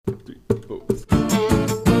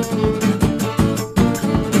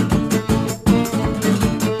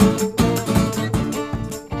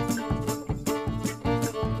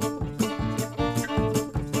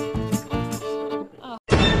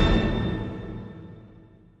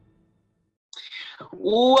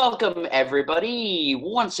Welcome, everybody,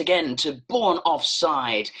 once again to Born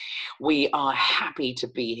Offside. We are happy to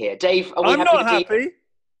be here. Dave, are we I'm happy not to happy.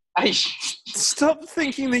 be Stop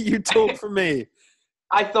thinking that you talk for me.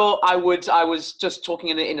 I thought I was just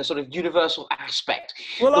talking in a sort of universal aspect.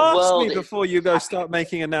 Well, The ask world me before you go start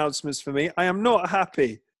making announcements for me. I am not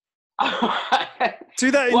happy.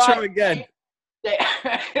 Do that Well, intro again.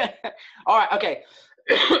 All right, okay.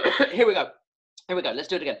 Here we go. Let's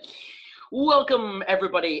do it again. Welcome,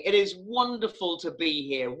 everybody. It is wonderful to be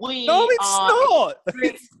here. No, it's not.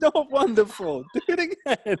 It's not wonderful. Do it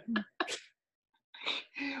again.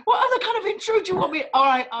 What other kind of intro do you want me? All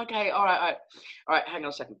right, okay, all right. Hang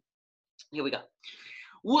on a second. Here we go.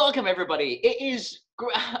 Welcome, everybody. It is.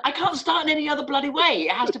 I can't start in any other bloody way.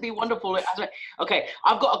 It has to be wonderful. Okay,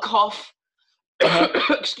 I've got a cough.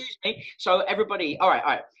 Excuse me. So, everybody. All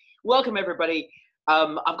right. Welcome, everybody.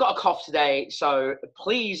 I've got a cough today, so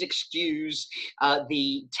please excuse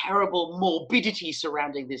the terrible morbidity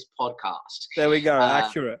surrounding this podcast. There we go.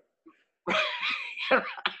 Accurate.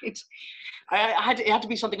 Right. It had to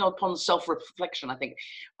be something upon self-reflection, I think,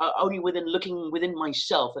 only looking within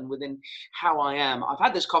myself and within how I am. I've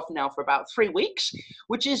had this cough now for about 3 weeks,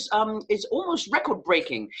 which is almost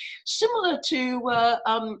record-breaking, similar to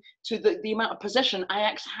the amount of possession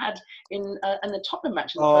Ajax had in the Tottenham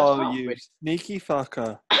match in the first half. Oh, you sneaky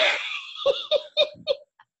fucker.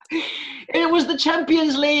 It was the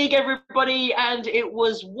Champions League, everybody, and it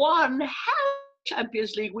was one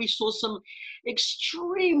Champions League. We saw some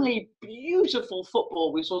extremely beautiful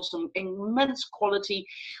football. We saw some immense quality.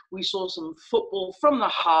 We saw some football from the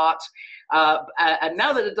heart. And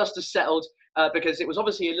now that the dust has settled, because it was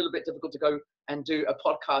obviously a little bit difficult to go and do a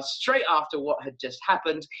podcast straight after what had just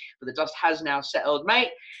happened, but the dust has now settled. Mate,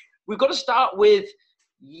 we've got to start with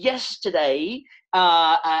yesterday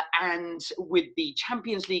and with the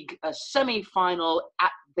Champions League semi-final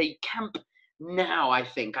at the Camp Nou, I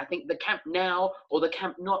think the Camp Nou or the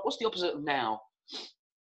Camp Not. What's the opposite of now?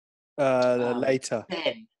 Later.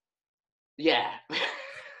 Then. Yeah.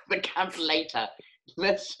 The Camp Later.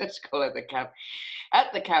 Let's call it the Camp.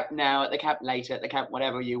 At the Camp Now, at the Camp Later, at the Camp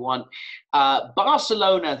whatever you want.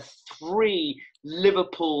 Barcelona 3,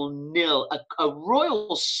 Liverpool 0. A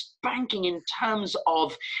royal spanking in terms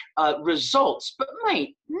of results. But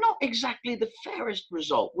mate, not exactly the fairest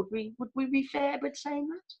result. Would we be fair with saying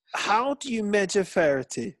that? How do you measure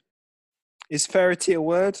fairity? Is fairity a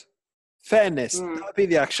word? Fairness. That would be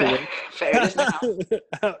the actual word. Fairness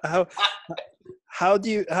now. How do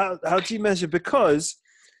you measure? Because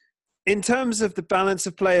in terms of the balance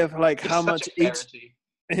of play of like how much each,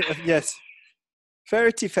 yes,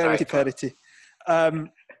 fairity. On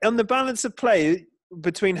the balance of play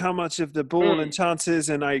between how much of the ball and chances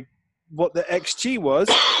and what the XG was,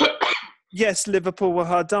 yes, Liverpool were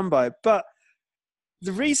hard done by. But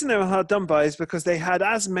the reason they were hard done by is because they had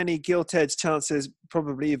as many gilt-edged chances,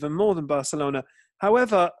 probably even more than Barcelona.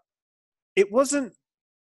 However,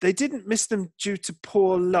 they didn't miss them due to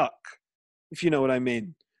poor luck, if you know what I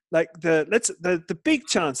mean. Like the big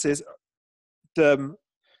chances,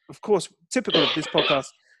 of course, typical of this podcast,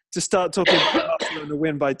 to start talking about Barcelona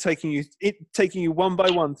win by taking you one by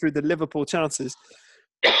one through the Liverpool chances.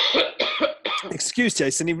 Excuse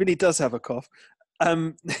Jason, he really does have a cough.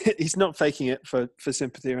 He's not faking it for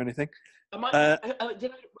sympathy or anything. Was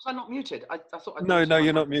I not muted? I thought. No,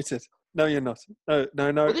 you're not muted. No, you're not. No.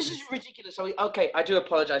 Well, this is ridiculous. Okay, I do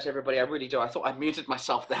apologize, everybody. I really do. I thought I'd muted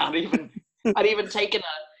myself there. I'd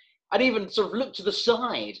even sort of looked to the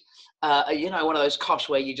side. One of those coughs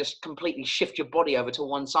where you just completely shift your body over to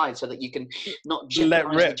one side so that you can not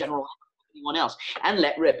jeopardize the general health of anyone else, and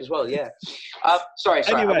let rip as well. Yeah. Sorry.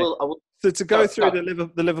 Anyway, I will. So to go through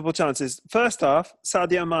the Liverpool chances, first half,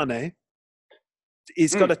 Sadio Mane,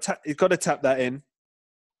 he's got to tap that in.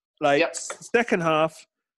 Second half,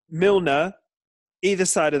 Milner, either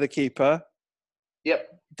side of the keeper.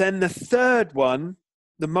 Yep. Then the third one,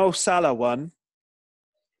 the Mo Salah one,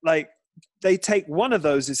 they take one of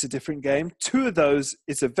those, it's a different game. Two of those,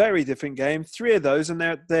 it's a very different game. Three of those, and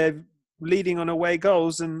they're leading on away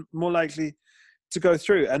goals and more likely to go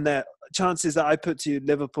through. And their chances that I put to you,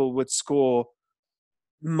 Liverpool would score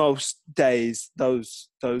most days those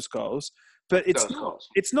goals. But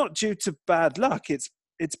it's not due to bad luck. It's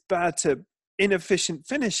bad to inefficient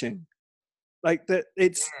finishing. Like that,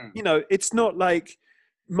 it's not like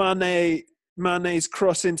Mane's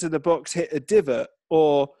cross into the box hit a divot,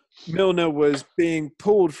 or Milner was being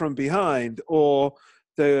pulled from behind, or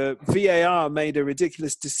the VAR made a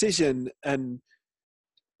ridiculous decision. And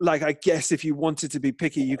I guess if you wanted to be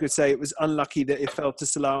picky, you could say it was unlucky that it fell to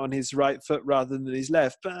Salah on his right foot rather than his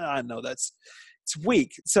left. But I know it's it's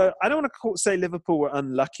weak. So I don't want to say Liverpool were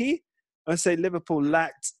unlucky. I say Liverpool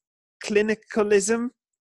lacked clinicalism.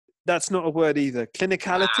 That's not a word either.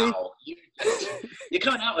 Clinicality. Wow. You're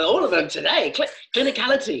coming out with all of them today.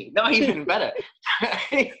 Clinicality. Not even better.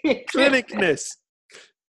 Clinicness.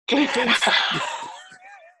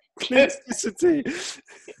 Clinicity.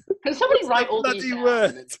 Can somebody write all these bloody down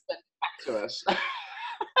word. and send it back to us?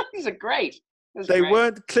 These are great. They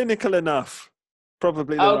weren't clinical enough.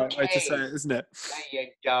 Probably the right way to say Okay. it, isn't it? There you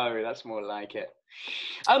go. That's more like it.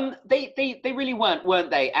 They really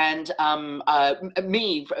weren't they? And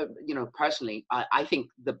me, personally, I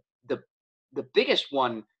think the biggest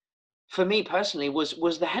one for me personally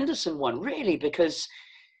was the Henderson one, really, because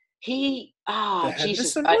he The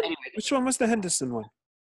Jesus. Henderson one? Anyway, Which one was the Henderson one?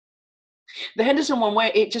 the Henderson one where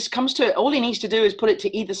it just comes to all he needs to do is put it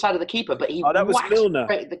to either side of the keeper, but he Oh, that was whacks Milner.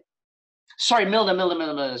 Sorry,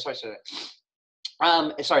 Milner. Sorry,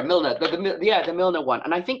 Milner. The Milner one,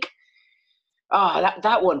 and I think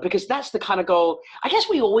that one, because that's the kind of goal. I guess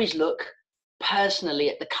we always look personally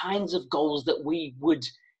at the kinds of goals that we would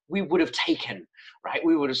have taken, right?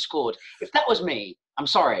 We would have scored. If that was me, I'm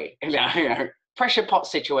sorry, pressure pot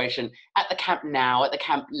situation at the camp now, at the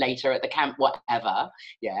camp later, at the camp whatever.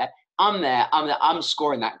 Yeah, I'm there. I'm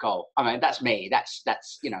scoring that goal. I mean, that's me. That's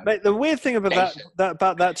Mate, the weird thing about Jason.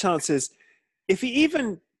 that chance is, if he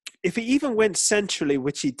even went centrally,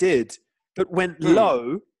 which he did, but went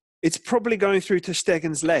low, it's probably going through to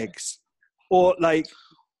Stegen's legs, or like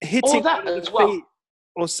hitting that one of as the well. feet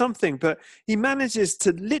or something. But he manages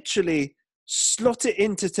to literally slot it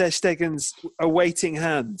into Ter Stegen's awaiting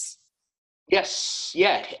hands. Yes,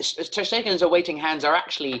 yeah. Ter Stegen's awaiting hands are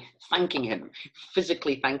actually thanking him,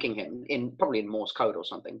 physically thanking him, probably in Morse code or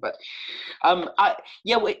something. But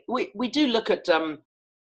we do look at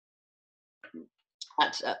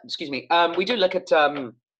we do look at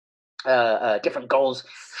different goals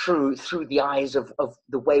through the eyes of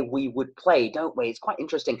the way we would play, don't we? It's quite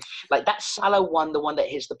interesting. Like that Salah one, the one that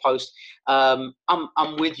hits the post. I'm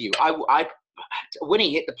with you. When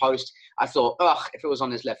he hit the post, I thought, if it was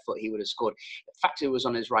on his left foot, he would have scored. The fact it was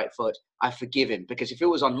on his right foot, I forgive him, because if it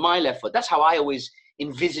was on my left foot, that's how I always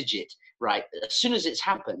envisage it, right? As soon as it's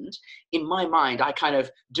happened, in my mind, I kind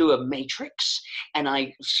of do a matrix and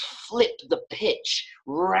I flip the pitch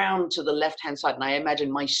round to the left-hand side, and I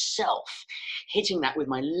imagine myself hitting that with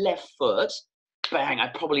my left foot. Bang, I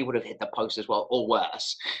probably would have hit the post as well, or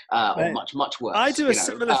worse, or much, much worse. I do a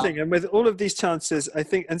similar thing, and with all of these chances, I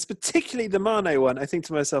think, and it's particularly the Mane one, I think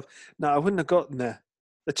to myself, no, I wouldn't have gotten there.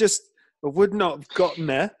 I would not have gotten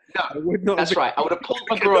there. No, I would not. That's right. I would have pulled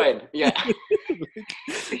my groin. Yeah.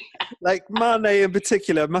 Like Mane in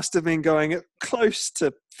particular must have been going at close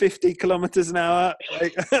to 50 kilometers an hour.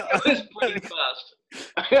 Like, It was pretty fast.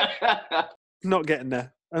 Not getting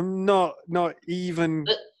there. I'm not even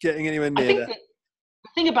getting anywhere near there. The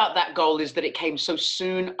thing about that goal is that it came so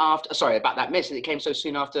soon after. Sorry, about that miss. It came so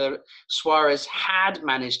soon after Suarez had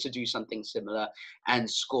managed to do something similar and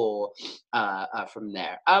score from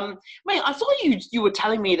there. Mate, I thought you were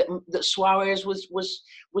telling me that Suarez was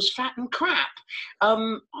fat and crap. I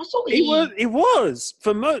thought he was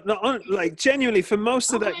for genuinely for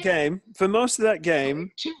most of that game. For most of that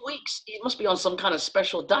game, 2 weeks. He must be on some kind of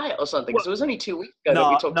special diet or something. Because it was only 2 weeks ago that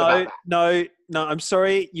we talked about that. No, I'm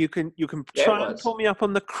sorry. You can try and pull me up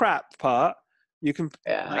on the crap part. You can,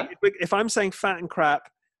 if I'm saying fat and crap,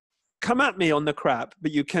 come at me on the crap,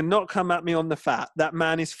 but you cannot come at me on the fat. That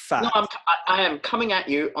man is fat. No, I am coming at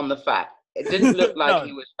you on the fat. It didn't look like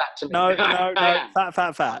he was fat to me. No, fat.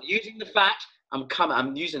 I'm using the fat.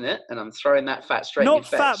 I'm using it, and I'm throwing that fat straight in your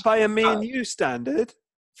face. Not fat by a me and you standard.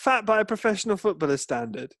 Fat by a professional footballer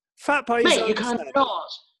standard. Fat by his own standard.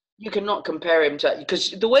 You cannot compare him to,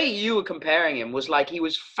 because the way you were comparing him was like he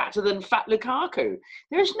was fatter than Fat Lukaku.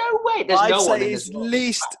 There's no way. There's no one in this he's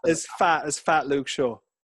least as fat as Fat Luke Shaw.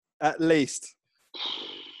 At least.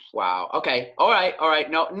 Wow. Okay. All right.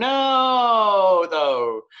 No,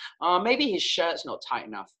 though. Maybe his shirt's not tight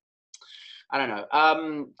enough. I don't know.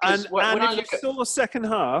 And if you saw second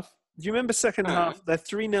half, do you remember second half? They're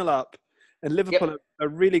 3-0 up, and Liverpool are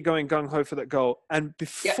really going gung-ho for that goal. And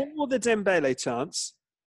before the Dembele chance,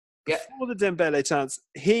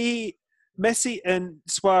 Messi and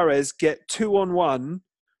Suarez get 2-on-1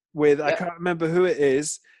 with, I can't remember who it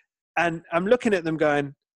is. And I'm looking at them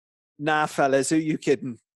going, nah, fellas, who are you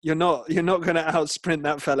kidding? You're not going to out-sprint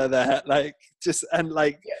that fella there.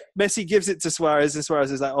 Messi gives it to Suarez, and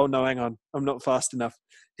Suarez is like, oh no, hang on, I'm not fast enough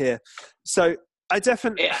here. So I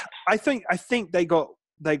think they got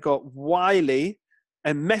wily,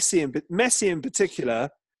 and Messi in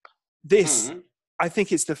particular. I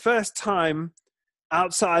think it's the first time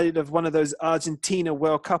outside of one of those Argentina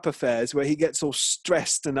World Cup affairs where he gets all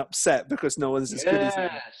stressed and upset because no one's as good as him.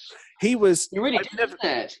 He was. You really did, isn't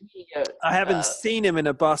it? I haven't seen him in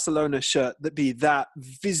a Barcelona shirt that be that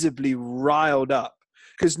visibly riled up.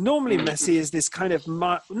 Because normally Messi is this kind of,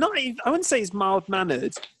 I wouldn't say he's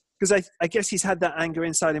mild-mannered, because I guess he's had that anger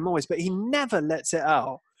inside him always, but he never lets it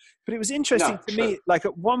out. But it was interesting to me, like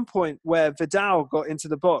at one point where Vidal got into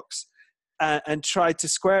the box and tried to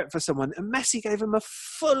square it for someone, and Messi gave him a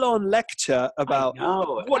full-on lecture about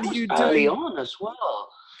what are you doing? Early on as well.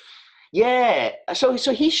 Yeah, so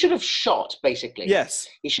he should have shot, basically. Yes.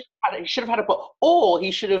 He should have had a ball, or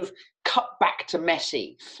he should have cut back to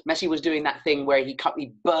Messi. Messi was doing that thing where he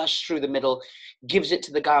bursts through the middle, gives it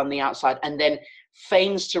to the guy on the outside, and then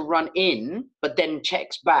feigns to run in, but then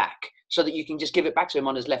checks back so that you can just give it back to him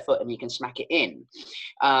on his left foot and he can smack it in.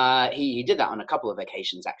 He did that on a couple of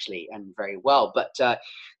occasions, actually, and very well. But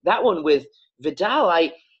that one with Vidal,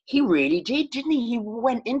 he really did, didn't he? He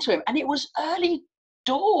went into him, and it was early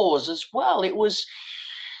doors as well. I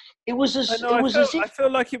feel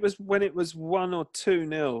like it was when it was 1 or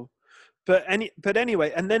 2-0. But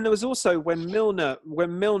anyway, and then there was also when Milner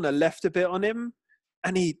left a bit on him,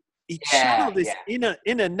 and he channeled this inner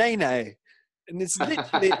Nene, and it's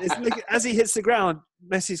literally as he hits the ground,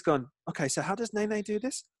 Messi's gone, okay, so how does Nene do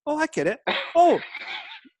this? Oh, I get it. Oh,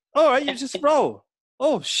 all right, you just roll.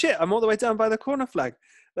 Oh shit, I'm all the way down by the corner flag.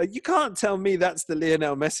 Like, you can't tell me that's the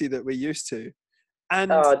Lionel Messi that we're used to. And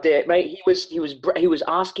oh dear, mate, he was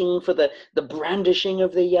asking for the brandishing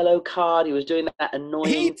of the yellow card. He was doing that annoying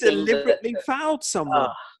thing. He deliberately fouled someone.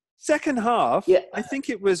 Second half, I think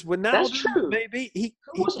it was Ronaldo. Maybe he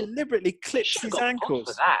deliberately clipped his ankles.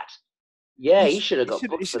 For that. Yeah, he should have got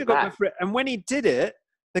booked for that. And when he did it,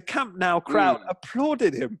 the Camp Nou crowd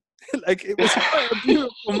applauded him. Like, it was quite a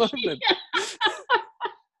beautiful moment.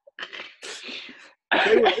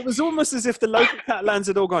 It was almost as if the local Catalans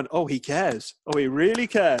had all gone, oh, he cares. Oh, he really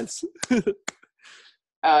cares.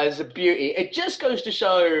 It's a beauty. It just goes to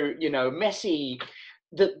show, Messi,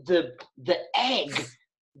 the egg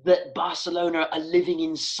that Barcelona are living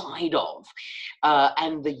inside of,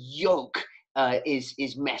 and the yolk is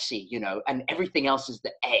Messi, and everything else is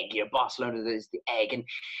the egg. Barcelona is the egg, and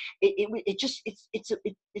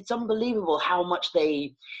it's unbelievable how much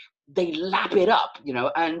they lap it up,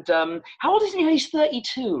 and how old is he? He's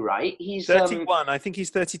 32, right? He's 31. I think he's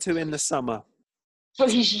 32 in the summer. So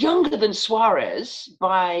he's younger than Suarez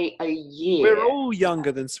by a year. We're all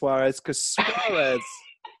younger than Suarez, because Suarez,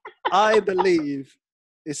 I believe,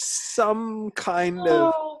 is some kind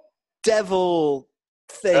of devil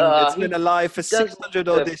thing that's been alive for 600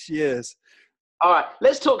 odd years. All right,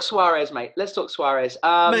 let's talk Suarez, mate. Let's talk Suarez.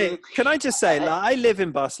 Mate, can I just say, I live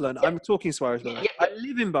in Barcelona. I'm talking Suarez, but I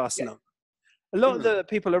live in Barcelona. A lot of the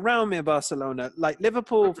people around me in Barcelona, like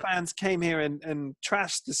Liverpool fans, came here and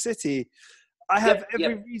trashed the city. I have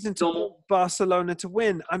every reason to want Barcelona to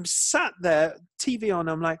win. I'm sat there, TV on,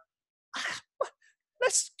 I'm like,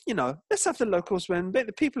 let's have the locals win, make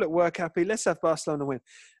the people at work happy, let's have Barcelona win.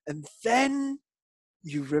 And then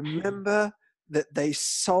you remember that they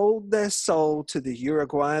sold their soul to the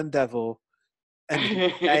Uruguayan devil, and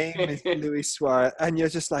his name is Luis Suarez, and you're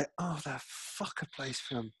just like, oh, that fucker plays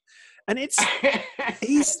for him. And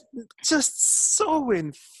he's just so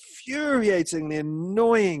infuriatingly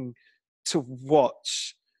annoying to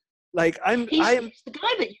watch. Like, he's the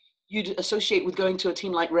guy that you'd associate with going to a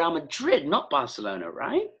team like Real Madrid, not Barcelona,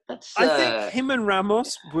 right? I think him and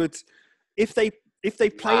Ramos would, if they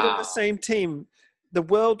played on the same team, the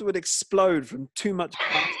world would explode from too much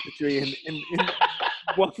bastardry in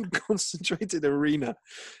one concentrated arena.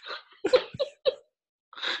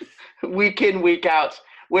 Week in, week out,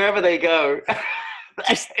 wherever they go,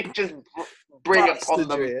 just bring upon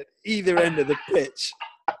them at either end of the pitch.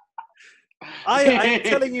 I'm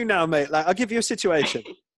telling you now, mate. Like, I'll give you a situation,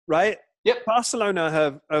 right? Yep.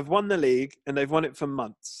 Barcelona have won the league, and they've won it for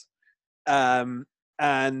months.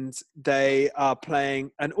 And they are playing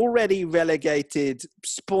an already relegated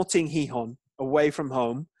Sporting Gijón away from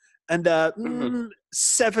home, and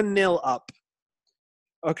 7-0 up.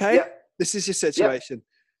 Okay? Yep. This is your situation. Yep.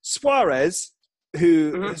 Suarez,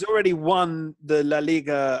 who has already won the La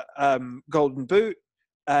Liga Golden Boot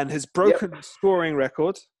and has broken the scoring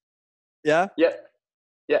record. Yeah? Yeah.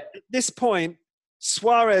 At this point,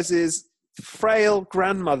 Suarez's frail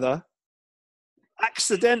grandmother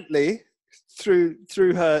accidentally,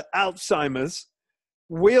 through her Alzheimer's,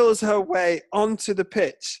 wheels her way onto the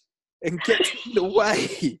pitch and gets in the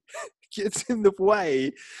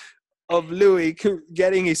way of Louis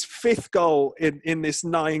getting his 5th goal in this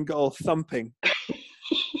 9-goal thumping.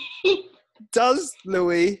 Does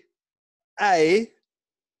Louis A,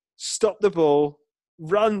 stop the ball,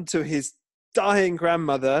 run to his dying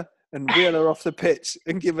grandmother and wheel her off the pitch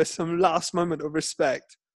and give her some last moment of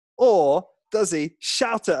respect? Or does he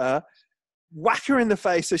shout at her, whack her in the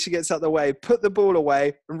face so she gets out of the way, put the ball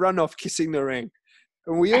away and run off kissing the ring?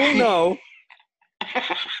 And we all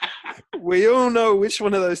know which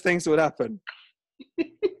one of those things would happen.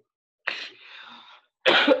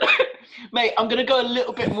 Mate, I'm going to go a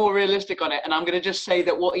little bit more realistic on it, and I'm going to just say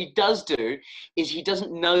that what he does do is he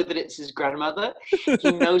doesn't know that it's his grandmother.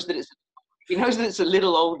 He knows that it's a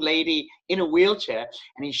little old lady in a wheelchair,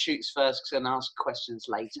 and he shoots first and asks questions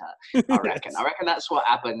later. I reckon. Yes. I reckon that's what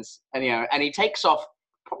happens. And and he takes off,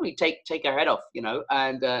 probably take her head off,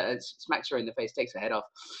 and smacks her in the face, takes her head off,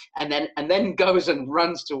 and then goes and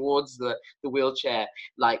runs towards the wheelchair,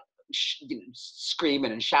 like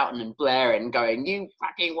screaming and shouting and blaring, going, "You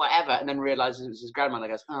fucking whatever!" And then realizes it was his grandmother.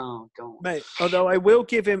 Goes, "Oh God, mate." Although I will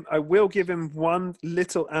give him one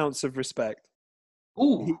little ounce of respect.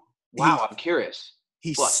 Ooh, wow! I'm curious.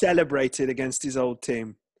 He celebrated against his old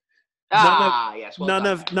team. Yes. None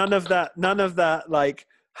of that. Like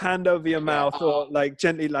hand over your mouth or like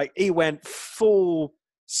gently. Like he went full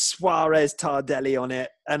Suarez Tardelli on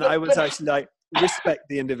it, and I was actually like, respect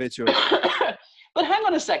the individual. But hang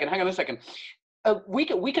on a second. We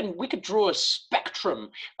could draw a spectrum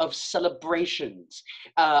of celebrations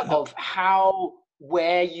of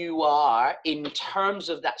where you are in terms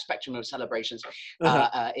of that spectrum of celebrations, in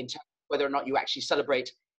terms of whether or not you actually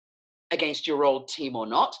celebrate against your old team or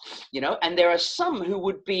not, And there are some who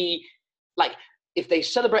would be like, if they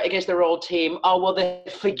celebrate against their old team, oh, well, they're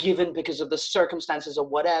forgiven because of the circumstances or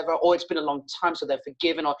whatever, or it's been a long time, so they're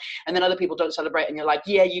forgiven. And then other people don't celebrate, and you're like,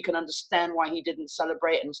 yeah, you can understand why he didn't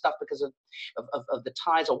celebrate and stuff because of the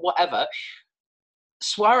ties or whatever.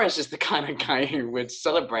 Suarez is the kind of guy who would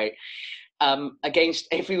celebrate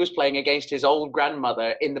if he was playing against his old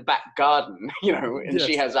grandmother in the back garden, and yes.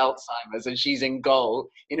 She has Alzheimer's and she's in goal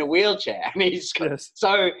in a wheelchair, and he's yes.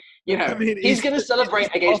 So he's going to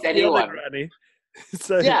celebrate against anyone.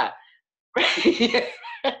 So. Yeah.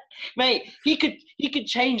 Mate, he could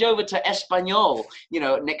change over to Espanyol,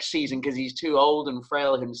 next season because he's too old and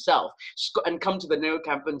frail himself, and come to the Nou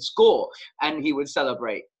Camp and score, and he would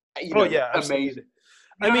celebrate. Yeah, amazing.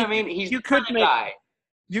 I mean, he's the kind of guy.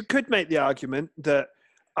 You could make the argument that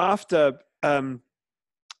after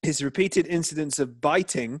his repeated incidents of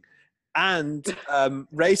biting and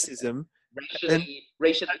racism,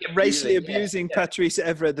 racially abusing Patrice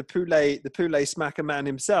Evra, the Poulet smacker man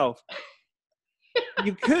himself.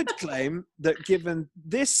 You could claim that given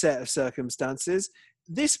this set of circumstances,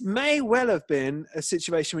 this may well have been a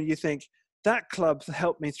situation where you think, that club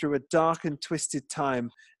helped me through a dark and twisted time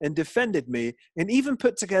and defended me, and even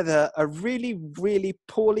put together a really, really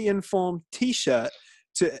poorly informed T-shirt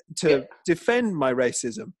to defend my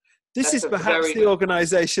racism. This is perhaps the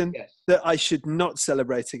organisation that I should not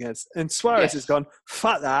celebrate against. And Suarez has gone,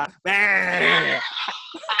 fuck that.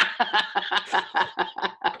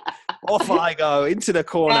 Off I go, into the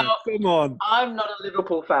corner. Now, come on. I'm not a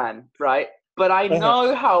Liverpool fan, right? But I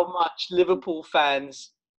know how much Liverpool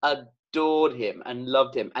fans adored him and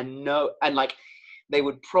loved him and like they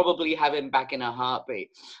would probably have him back in a heartbeat.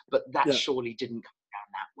 But that surely didn't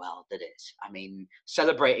that well, did it? I mean,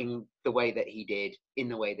 celebrating the way that he did, in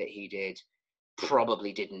the way that he did,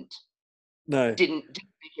 probably didn't make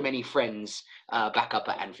him any friends back up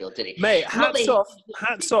at Anfield, did he? Mate, hats off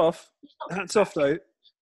though.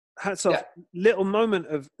 Hats off. Little moment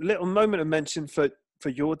of mention for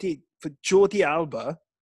Jordi Alba,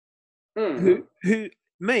 who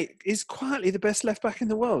mate is quietly the best left back in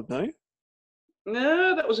the world.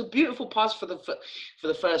 No, that was a beautiful pass for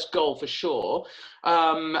the first goal for sure.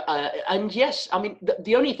 And yes, I mean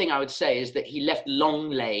the only thing I would say is that he left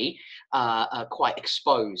Longley quite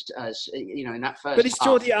exposed, as in that first. But it's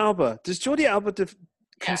Jordi Alba. Does Jordi Alba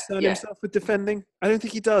concern himself with defending? I don't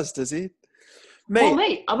think he does he? Mate. Well,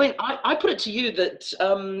 mate, I mean, I put it to you that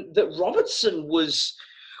that Robertson was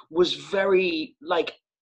very like.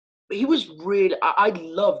 He was really. I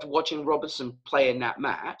loved watching Robertson play in that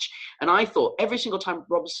match, and I thought every single time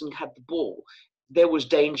Robertson had the ball, there was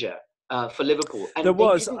danger for Liverpool. And there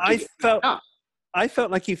was. I felt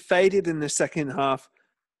like he faded in the second half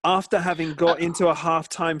after having got into a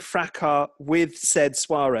half-time fracas with said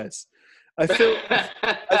Suarez. I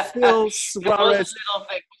feel Suarez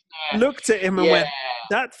looked at him and went,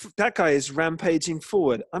 "That guy is rampaging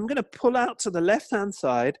forward. I'm going to pull out to the left-hand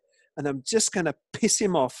side." And I'm just going to piss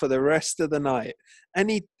him off for the rest of the night. And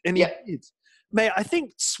he did. Mate, I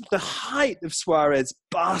think the height of Suarez's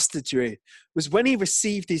bastardry was when he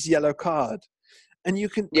received his yellow card. And you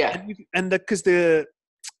can, because the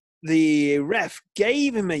the ref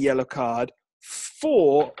gave him a yellow card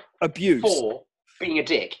for abuse. For being a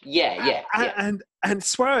dick. Yeah. And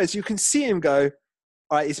Suarez, you can see him go,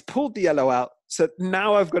 all right, he's pulled the yellow out, so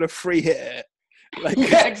now I've got a free hit. Like,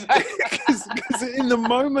 Yeah, exactly. Because in the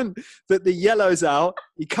moment that the yellow's out,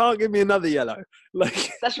 he can't give me another yellow.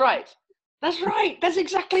 Like, That's right. That's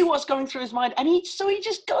exactly what's going through his mind. And he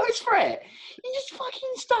just goes for it. He just fucking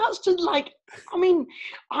starts to like, I mean,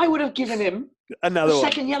 I would have given him another the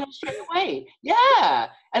one. second yellow straight away. Yeah.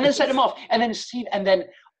 And then sent him off. And then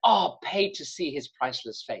paid to see his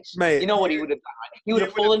priceless face. Mate, you know what he would have done? Right? He would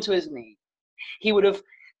have fallen to his knee. He would have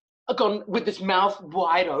gone with his mouth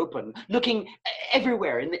wide open, looking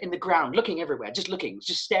everywhere in the ground, looking everywhere, just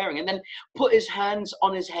staring, and then put his hands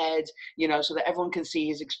on his head, so that everyone can see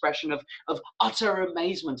his expression of utter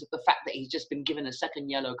amazement at the fact that he's just been given a second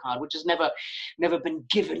yellow card, which has never been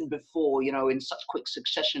given before, in such quick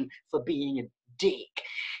succession for being a dick,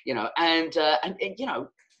 and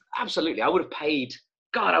absolutely, I would have paid.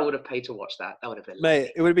 God, I would have paid to watch that. That would have been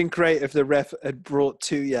mate. It would have been great if the ref had brought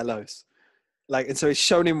 2 yellows. Like, and so he's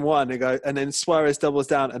shown him one and then Suarez doubles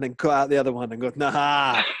down and then cut out the other one and goes,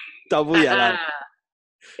 nah, double yellow.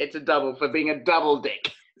 It's a double for being a double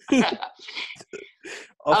dick.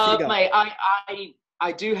 Off you go. Mate,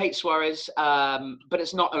 I do hate Suarez, but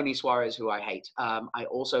it's not only Suarez who I hate. I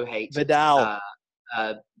also hate Vidal.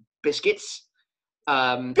 Biscuits.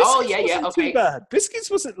 Biscuits okay. Too bad. Biscuits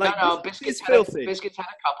wasn't like Biscuits had filthy. Biscuits had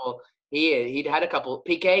a couple. He'd had a couple.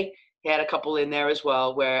 Piqué. He had a couple in there as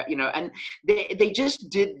well where, and they just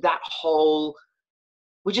did that whole,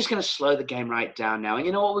 we're just going to slow the game right down now. And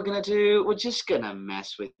you know what we're going to do? We're just going to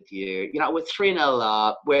mess with you. We're 3-0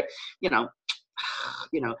 up. We're,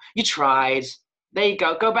 you tried. There you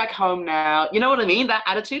go. Go back home now. You know what I mean? That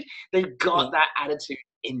attitude. They've got that attitude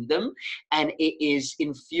in them. And it is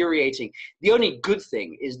infuriating. The only good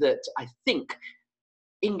thing is that I think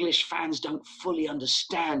English fans don't fully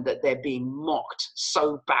understand that they're being mocked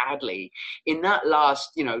so badly in that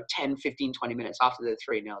last, 10, 15, 20 minutes after they're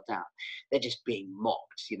 3-0 down. They're just being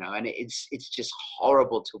mocked, and it's just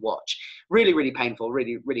horrible to watch. Really, really painful,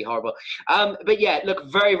 really, really horrible. But yeah,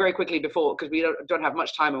 look, very, very quickly because we don't have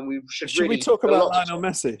much time and we should really... we talk about Lionel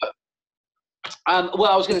Messi? Well,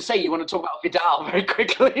 I was going to say, you want to talk about Vidal very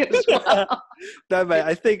quickly as well. No, mate,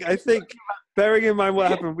 I think bearing in mind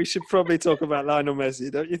what happened, we should probably talk about Lionel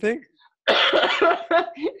Messi, don't you think?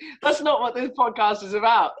 That's not what this podcast is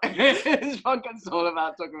about. This podcast is all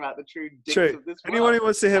about talking about the true dicks of this world. Anyone who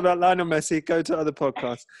wants to hear about Lionel Messi, go to other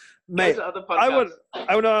podcasts. Mate, I want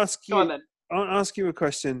to ask you. I want to ask you a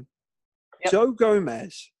question. Yep. Joe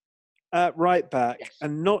Gomez at right back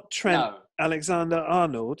and not Trent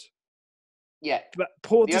Alexander-Arnold. Yeah. But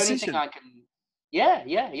poor the decision. Only thing I can. Yeah,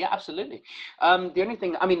 absolutely. The only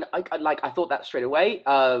thing, I thought that straight away.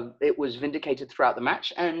 It was vindicated throughout the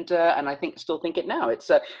match, and I still think it now.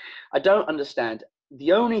 It's I don't understand.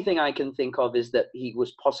 The only thing I can think of is that he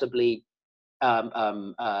was possibly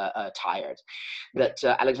tired. That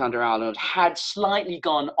Alexander-Arnold had slightly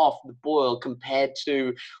gone off the boil compared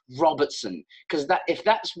to Robertson, because if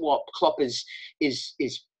that's what Klopp is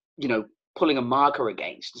pulling a marker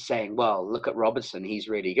against, saying, well, look at Robertson, he's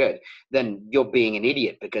really good, then you're being an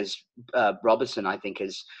idiot, because Robertson, I think,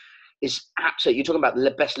 is absolutely, you're talking about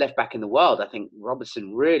the best left back in the world. I think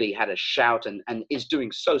Robertson really had a shout and is doing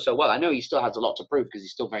so well. I know he still has a lot to prove because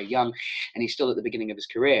he's still very young and he's still at the beginning of his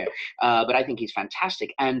career, but I think he's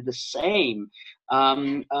fantastic. And the same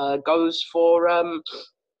goes for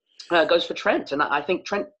Trent, and I think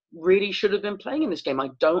Trent really should have been playing in this game. I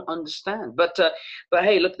don't understand. But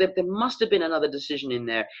hey, look, there must have been another decision in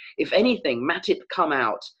there. If anything, Matip come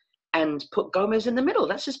out and put Gomez in the middle.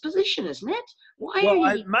 That's his position, isn't it?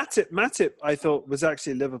 Matip, I thought, was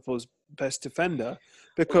actually Liverpool's best defender,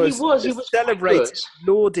 because he was celebrated,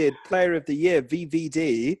 lauded Player of the Year,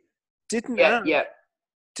 VVD, didn't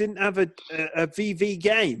have a VV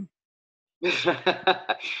game.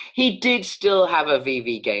 He did still have a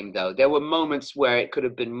VV game, though. There were moments where it could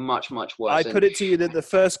have been much, much worse. I put it to you that the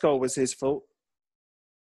first goal was his fault.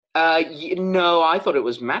 No, I thought it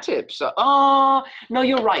was Matip. So, no,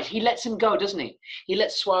 you're right. He lets him go, doesn't he? He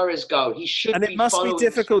lets Suarez go. He should. And it must be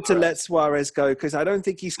difficult to let Suarez go, because I don't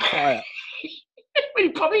think he's quiet. He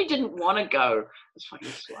probably didn't want to go. It's fucking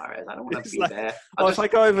Suarez. I don't want to be there. If I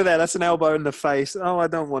go over there, that's an elbow in the face. Oh, I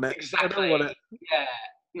don't want it. Exactly. I don't want it. Yeah.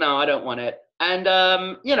 No, I don't want it. And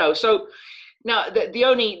so now the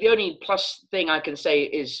only plus thing I can say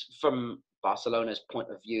is, from Barcelona's point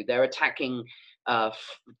of view, they're attacking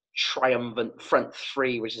triumphant front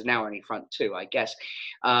three, which is now only front two, I guess.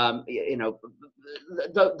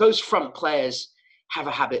 Those front players have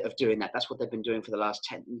a habit of doing that. That's what they've been doing for the last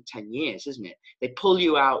 10 years, isn't it? They pull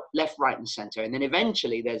you out left, right, and center. And then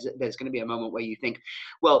eventually there's going to be a moment where you think,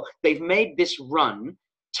 well, they've made this run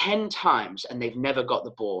 10 times and they've never got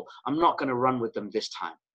the ball. I'm not going to run with them this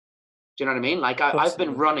time. Do you know what I mean? Like I've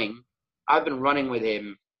been running with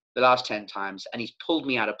him the last 10 times and he's pulled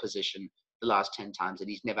me out of position the last 10 times and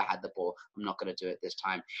he's never had the ball. I'm not going to do it this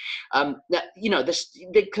time.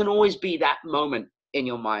 There can always be that moment in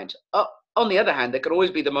your mind. On the other hand, there could always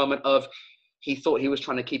be the moment of he thought he was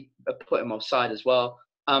trying to put him offside as well.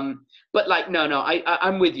 But like, no,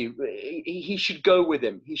 I'm with you. He should go with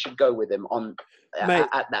him. He should go with him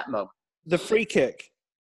at that moment. The free kick.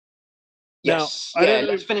 Yes. Now,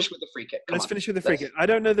 let's finish with the free kick. Let's finish with the free kick. I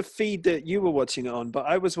don't know the feed that you were watching it on, but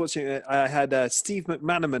I was watching it. I had Steve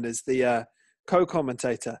McManaman as the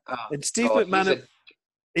co-commentator. And Steve McManaman,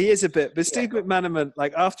 he is a bit, but Steve McManaman,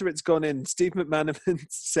 like after it's gone in, Steve McManaman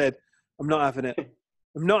said, I'm not having it.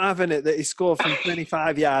 I'm not having it that he scored from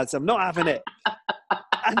 25 yards. I'm not having it.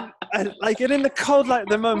 And like, and in the cold light of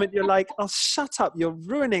the moment, you're like, oh, shut up. You're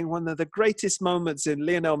ruining one of the greatest moments in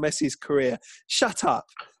Lionel Messi's career. Shut up.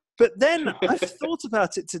 But then I've thought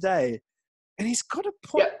about it today and he's got a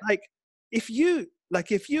point. Yeah. Like if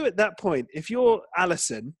you at that point, if you're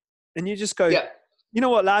Alisson and you just go, you know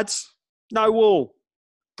what, lads, no wall,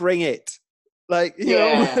 bring it. Like, you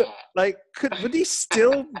know, like would he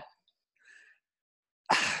still...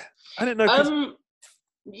 I don't know.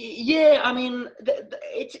 Yeah, I mean,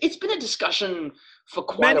 it's been a discussion for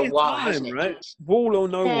quite a while, hasn't it? Right? Wall or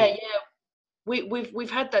no wall? Yeah.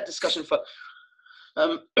 We've had that discussion for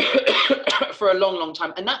for a long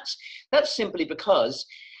time, and that's simply because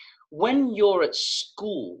when you're at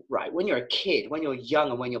school, right? When you're a kid, when you're young,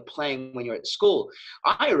 and when you're playing, when you're at school,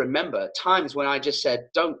 I remember times when I just said,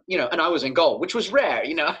 "Don't," you know, and I was in goal, which was rare,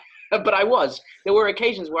 you know. But I was. There were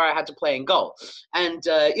occasions where I had to play in goal. And,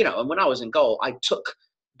 and when I was in goal, I took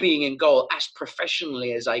being in goal as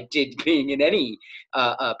professionally as I did being in any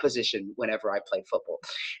position whenever I played football.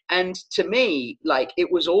 And to me, like, it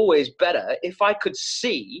was always better if I could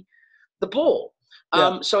see the ball.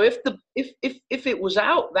 So if it was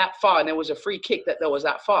out that far and there was a free kick that was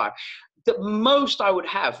that far, the most I would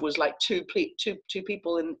have was like two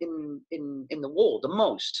people in the wall, the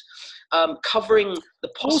most, covering the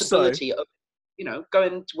possibility of, you know,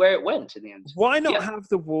 going to where it went in the end. Why not have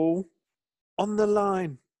the wall on the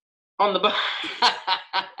line? On the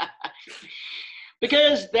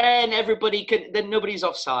because then nobody's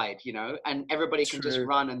offside, you know, and everybody can just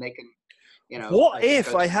run and they can, you know. What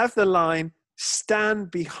if I have the line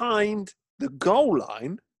stand behind the goal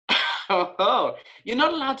line? Oh, you're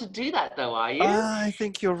not allowed to do that though, are you? I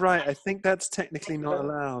think you're right. I think that's technically not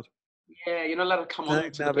allowed. Yeah, you're not allowed to come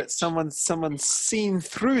on. No, but someone's seen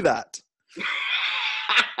through that.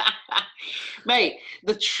 Mate,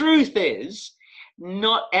 the truth is,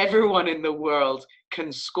 not everyone in the world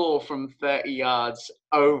can score from 30 yards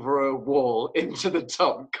over a wall into the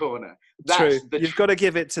top corner. True. You've got to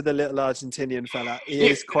give it to the little Argentinian fella. He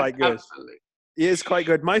is quite good. Absolutely. It is quite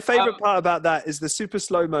good. My favourite part about that is the super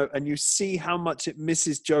slow-mo, and you see how much it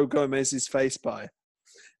misses Joe Gomez's face by.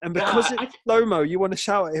 And because it's slow-mo, you want to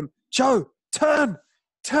shout at him, Joe, turn,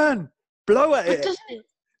 blow at it.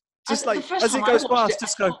 Just like, as it goes past,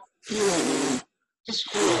 just go.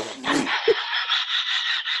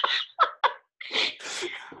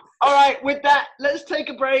 All right, with that, let's take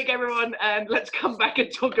a break, everyone, and let's come back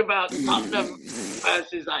and talk about Tottenham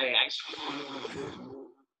versus Ajax.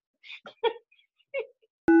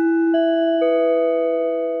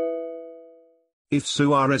 If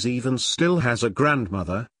Suarez even still has a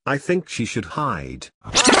grandmother, I think she should hide.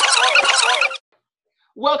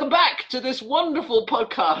 Welcome back to this wonderful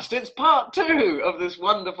podcast. It's part 2 of this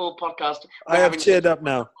wonderful podcast. I have cheered up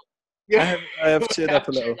now. Yeah. I have cheered up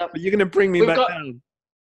a little. But you're going to bring me back down.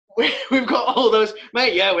 We've got all those,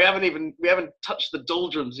 mate. Yeah, we haven't touched the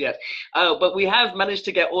doldrums yet, but we have managed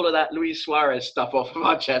to get all of that Luis Suarez stuff off of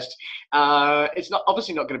our chest. It's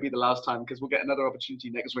obviously not going to be the last time because we'll get another opportunity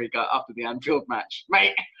next week after the Anfield match,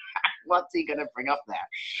 mate. What's he going to bring up there?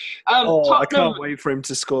 I can't wait for him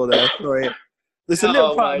to score there. Sorry. There's a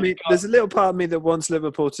little part of me. There's a little part of me that wants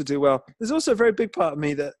Liverpool to do well. There's also a very big part of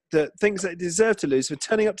me that thinks they deserve to lose for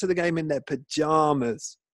turning up to the game in their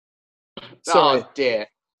pajamas. Sorry. Oh dear.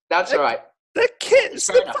 That's all right. They're kids.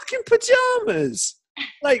 They're fucking pajamas.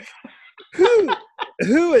 Like,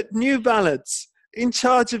 who at New Balance, in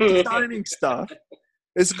charge of designing stuff,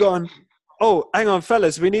 has gone, oh, hang on,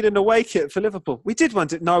 fellas, we need an away kit for Liverpool. We did one.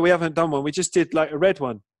 No, we haven't done one. We just did like a red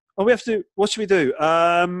one. Oh, we have to, what should we do?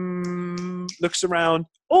 Looks around.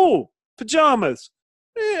 Oh, pajamas.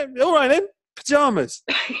 Yeah, all right then, pajamas.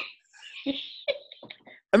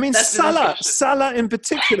 I mean, That's the Salah discussion. in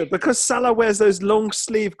particular, because Salah wears those long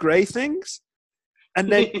sleeve grey things. And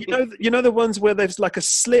then, you know the ones where there's like a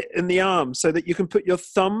slit in the arm so that you can put your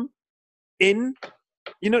thumb in?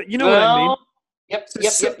 You know what I mean? Well, yep, So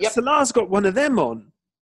yep, yep, yep. Salah's got one of them on.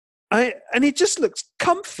 And he just looks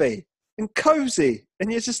comfy and cozy. And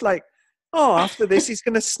you're just like, oh, after this, he's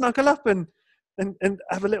going to snuggle up and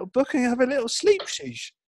have a little book and have a little sleep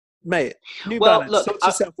sheesh. Mate, New Well, Balance, look, sort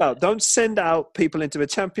yourself out. Don't send out people into a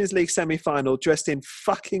Champions League semi-final dressed in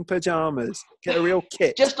fucking pajamas. Get a real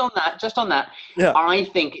kit. just on that, Yeah. I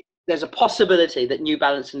think there's a possibility that New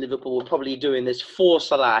Balance and Liverpool will probably doing this for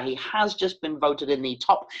Salah. He has just been voted in the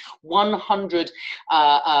top 100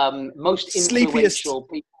 most influential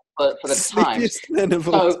people for the Times. Men of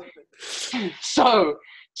all So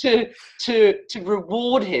to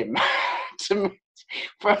reward him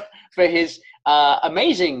for his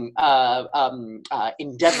amazing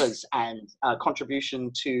endeavors and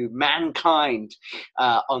contribution to mankind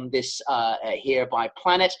on this hereby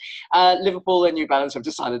planet, Liverpool and New Balance have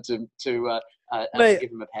decided to Mate,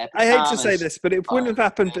 give him a pair of I hate to pajamas. say this, but it wouldn't have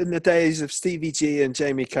happened in the days of Stevie G and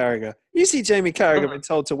Jamie Carragher. You see Jamie Carragher being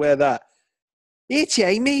told to wear that. Here,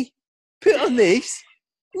 Jamie, put on this.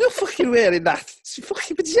 You're not fucking wearing that. It's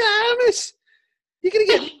fucking pajamas. You're going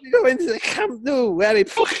to go into the Camp Nou wearing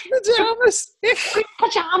fucking pajamas.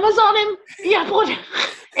 Pajamas on him. Yeah, but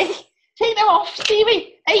take them off,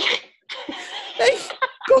 Stevie. Hey. Hey,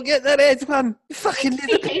 go get that head, man. Fucking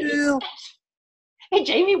Liverpool. Hey,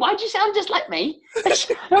 Jamie, why'd you sound just like me? I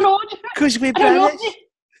don't know. Because we're I don't know.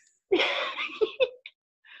 brothers.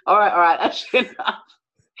 All right. That's enough.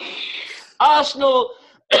 Arsenal,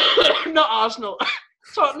 not Arsenal.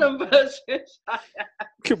 Tottenham versus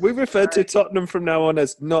Can we refer to Tottenham from now on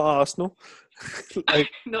as not Arsenal?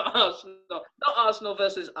 not Arsenal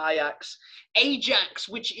versus Ajax. Ajax,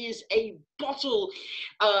 which is a bottle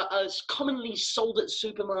as commonly sold at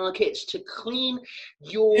supermarkets to clean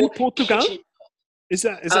your In Portugal? kitchen. Is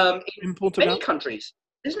that in Portugal? Many countries,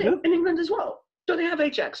 isn't it? Yeah. In England as well. Don't they have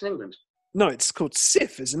Ajax in England? No, it's called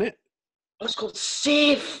Sif, isn't it? Oh, it's called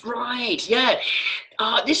Sif, right? Yeah.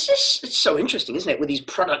 This is it's so interesting, isn't it? With these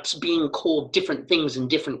products being called different things in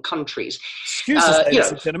different countries. Excuse us, ladies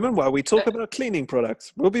and gentlemen, while we talk about cleaning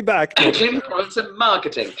products. We'll be back. Cleaning products and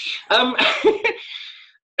marketing.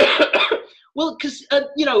 Well, because I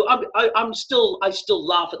still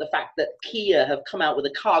laugh at the fact that Kia have come out with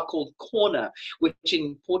a car called Corner, which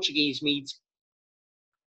in Portuguese means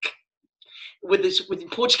within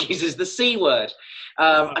Portuguese is the C word.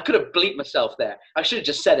 I could have bleeped myself there. I should have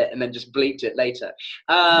just said it and then just bleeped it later.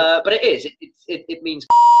 But it is. It means.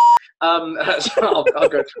 So I'll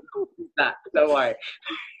go through that. Don't worry.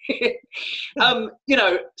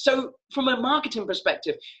 So from a marketing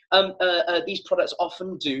perspective, these products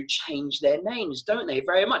often do change their names, don't they?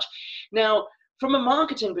 Very much. Now, from a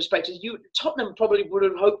marketing perspective, Tottenham probably would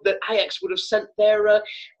have hoped that Ajax would have sent their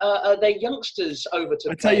youngsters over to.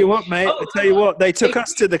 I tell you what, mate. I tell you what. They took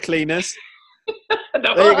us to the cleaners.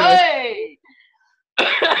 No, There you go. hey!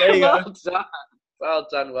 There you go. Well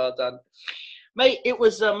done, mate. It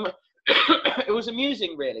was it was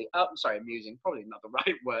amusing, really. I'm sorry, amusing. Probably not the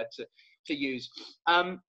right word to use.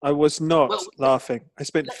 I was not laughing. I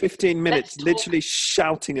spent 15 minutes literally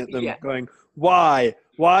shouting at them, going, "Why?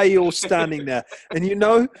 Why are you all standing there?" And you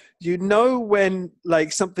know when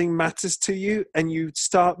like something matters to you, and you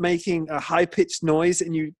start making a high-pitched noise,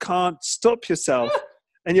 and you can't stop yourself,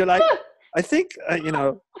 and you're like, I think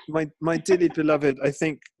my dearly beloved, I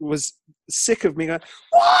think, was sick of me going,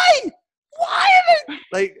 "Why? Why?"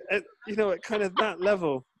 Like at kind of that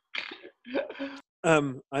level.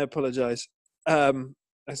 I apologize.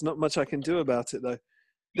 There's not much I can do about it, though.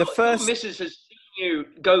 Your missus has seen you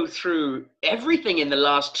go through everything in the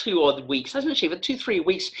last 2 odd weeks, hasn't she? For 2-3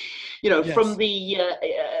 weeks, Yes. from the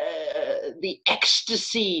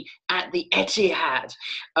ecstasy at the Etihad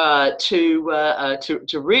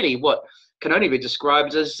to really what can only be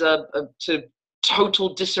described as to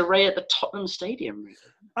total disarray at the Tottenham Stadium. Really.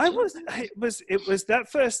 It was that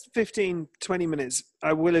first 15-20 minutes,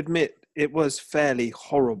 I will admit, it was fairly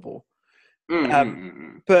horrible.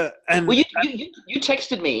 But you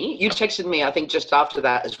texted me. You texted me. I think just after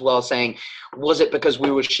that as well, saying, "Was it because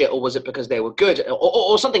we were shit, or was it because they were good,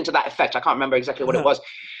 or something to that effect?" I can't remember exactly what it was,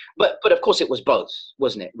 but of course it was both,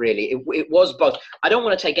 wasn't it? Really, it was both. I don't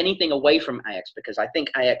want to take anything away from Ajax because I think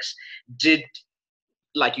Ajax did,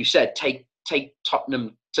 like you said, take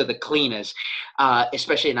Tottenham to the cleaners,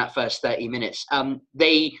 especially in that first 30 minutes.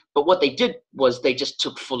 But what they did was they just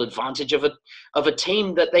took full advantage of a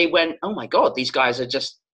team that they went, oh my God, these guys are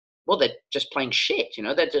they're just playing shit.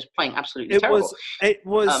 They're just playing absolutely terrible. It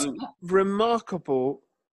was remarkable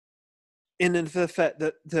in the fact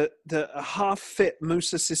that a half-fit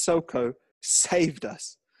Musa Sissoko saved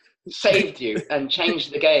us. Saved you and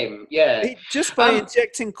changed the game. Yeah. Just by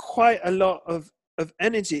injecting quite a lot of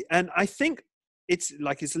energy. And I think it's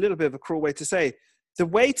a little bit of a cruel way to say, the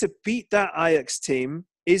way to beat that Ajax team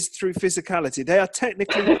is through physicality. They are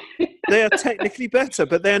technically better,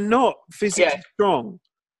 but they're not physically strong.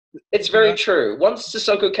 It's very true. Once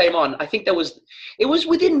Sissoko came on, I think it was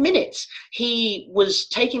within minutes. He was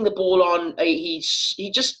taking the ball on.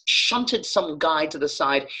 He just shunted some guy to the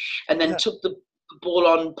side, and then took the ball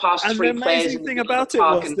on past and three the players. amazing thing about it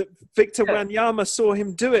was that Victor Wanyama saw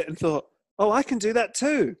him do it and thought, "Oh, I can do that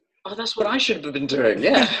too." Oh, that's what I should have been doing.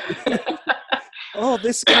 Yeah. Oh,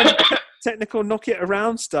 this kind of technical knock it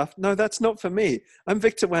around stuff. No, that's not for me. I'm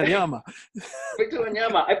Victor Wanyama. Victor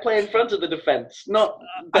Wanyama. I play in front of the defense, not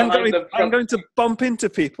I'm behind the front. I'm going to bump into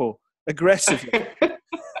people aggressively.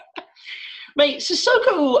 Mate,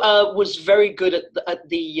 Sissoko was very good at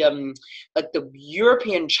the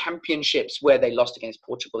European Championships where they lost against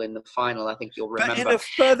Portugal in the final. I think you'll remember. But in a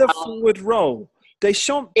further forward role,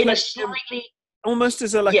 Deschamps in a slightly almost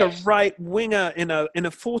as a right winger in a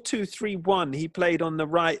 4-2-3-1. He played on the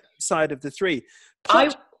right side of the three. I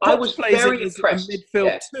was very impressed. A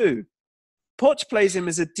midfield too. Poch plays him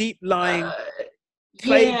as a deep lying,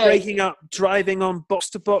 breaking up, driving on box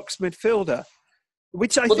to box midfielder.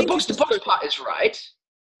 Which I think the box to box part is right.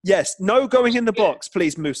 Yes, no going in the box,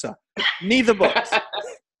 please, Musa. Neither box.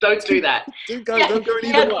 Don't do that. Don't go in either one.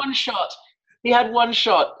 He had one shot. He had one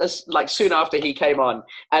shot soon after he came on.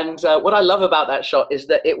 And what I love about that shot is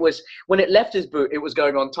that it was, when it left his boot, it was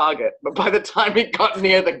going on target. But by the time it got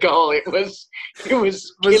near the goal, it was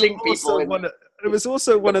killing people. It was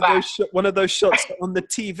also one of those shots that on the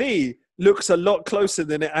TV looks a lot closer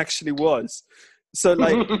than it actually was. So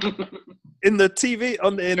like in the TV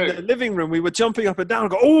in the living room, we were jumping up and down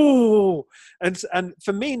and go, oh! And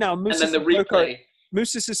for me now, Musa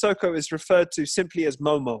Sissoko is referred to simply as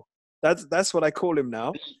Momo. That's what I call him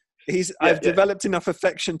now. I've developed enough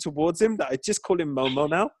affection towards him that I just call him Momo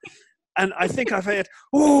now. And I think I've had,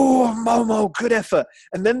 Momo, good effort.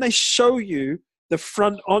 And then they show you the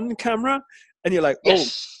front on camera and you're like, oh,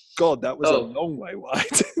 God, that was a long way wide.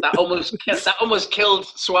 that almost killed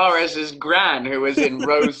Suarez's gran, who was in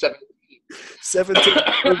row 17. 17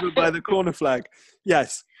 over by the corner flag.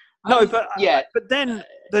 Yes. No, but then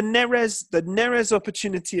the Neres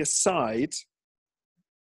opportunity aside,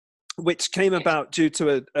 which came about due to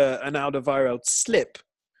an Alderweireld slip.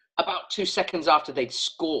 About 2 seconds after they'd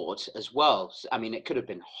scored as well. I mean, it could have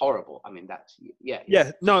been horrible. I mean,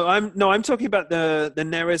 Yeah. No, I'm talking about the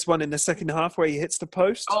Neres one in the second half where he hits the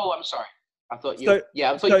post. Oh, I'm sorry. I thought you. you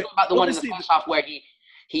were talking about the one in the first half where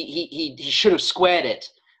he should have squared it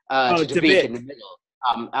to De Beek in the middle.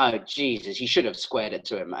 Oh Jesus, he should have squared it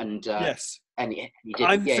to him. And yes. And he did.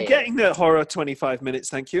 I'm forgetting the horror 25 minutes,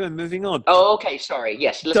 thank you, and moving on. Oh, okay, sorry.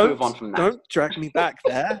 Yes, let's move on from that. Don't drag me back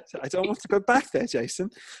there. I don't want to go back there,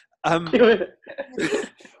 Jason.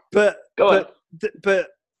 But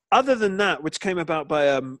other than that, which came about by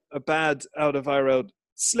a bad Alderweireld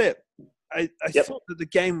slip, I thought that the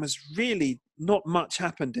game was really not much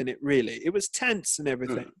happened in it. Really, it was tense and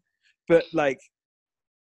everything, but like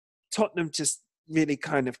Tottenham just really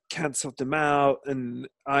kind of cancelled them out, and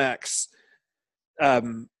Ajax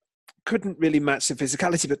couldn't really match the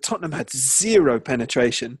physicality. But Tottenham had zero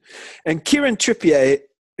penetration, and Kieran Trippier,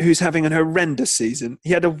 who's having an horrendous season,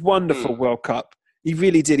 he had a wonderful World Cup. He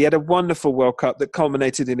really did. He had a wonderful World Cup that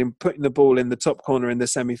culminated in him putting the ball in the top corner in the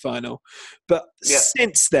semi-final. But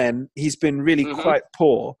since then, he's been really quite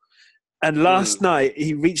poor. And last night,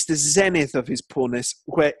 he reached the zenith of his poorness,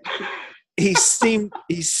 where he seemed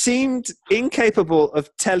incapable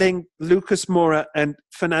of telling Lucas Moura and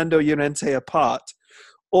Fernando Llorente apart,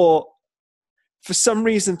 or for some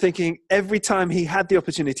reason thinking every time he had the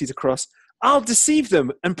opportunity to cross, I'll deceive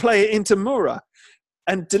them and play it into Moura.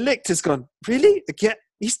 And De Ligt has gone, really? Again?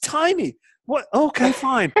 He's tiny. What? Okay,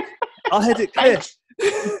 fine. I'll head it clear.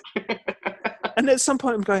 And at some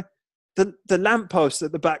point I'm going, the lamppost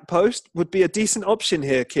at the back post would be a decent option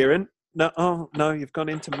here, Kieran. No, you've gone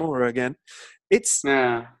into Moura again. He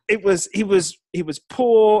was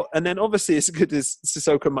poor, and then obviously as good as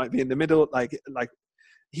Sissoko might be in the middle, like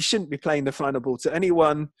he shouldn't be playing the final ball to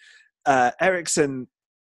anyone. Eriksen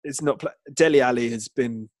is not. Dele Alli has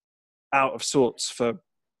been out of sorts for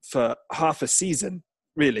half a season.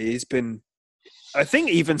 Really, he's been. I think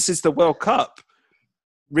even since the World Cup,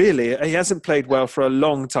 really, he hasn't played well for a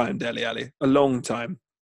long time. Dele Alli, a long time.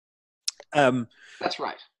 That's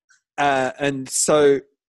right. And so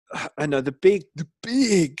I know the big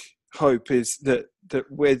hope is that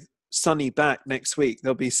with Sonny back next week,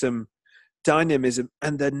 there'll be some dynamism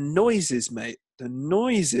and the noises, mate. The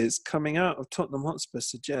noises coming out of Tottenham Hotspur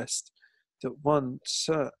suggest that one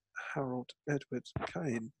Sir Harold Edward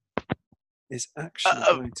Kane is actually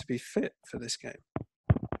going to be fit for this game.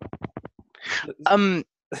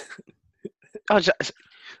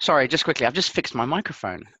 Sorry, just quickly. I've just fixed my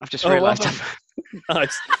microphone. I've just realised.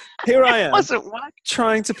 Nice. Here I am, wasn't working.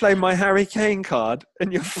 trying to play my Harry Kane card,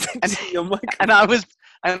 and you're fixing your microphone.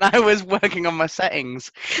 And I was working on my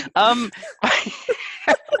settings.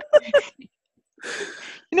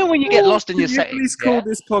 You know when you get lost in your settings. Please call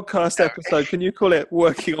this podcast episode. Can you call it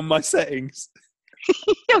 "Working on My Settings"?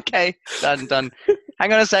 Okay, done.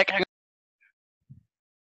 Hang on a sec. Hang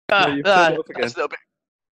on. That's a little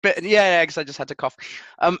bit. Yeah, because I just had to cough.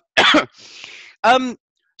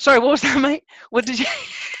 Sorry, what was that, mate? What did you?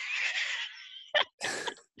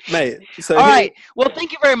 Mate. So all right. Well,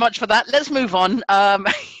 thank you very much for that. Let's move on.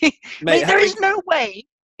 Mate, there is no way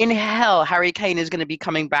in hell Harry Kane is going to be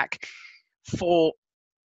coming back for.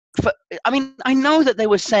 I mean, I know that they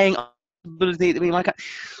were saying.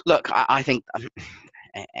 Look, I think.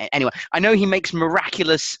 Anyway, I know he makes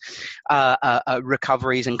miraculous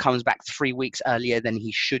recoveries and comes back 3 weeks earlier than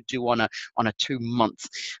he should do on a 2-month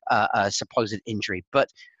supposed injury. But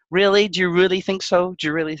really, do you really think so?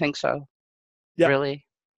 Yeah. Really?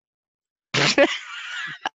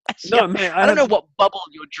 No, mate. I don't know what bubble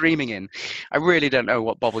you're dreaming in. I really don't know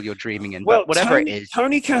what bubble you're dreaming in. Well, but whatever it is.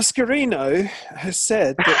 Tony Cascarino has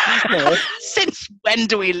said that. Since when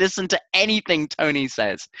do we listen to anything Tony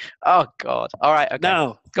says? Oh God! All right. Okay.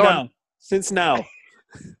 Now. Go on. Since now.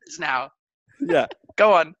 It's now. Yeah.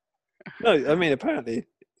 Go on. No, I mean apparently,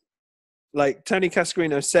 like Tony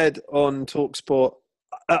Cascarino said on TalkSport,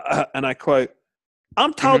 and I quote,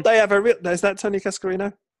 "I'm told they have a real." Is that Tony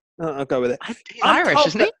Cascarino? I'll go with it. He's Irish,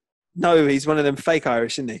 isn't he? No, he's one of them fake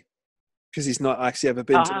Irish, isn't he? Because he's not actually ever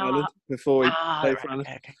been to Ireland before he played for Ireland.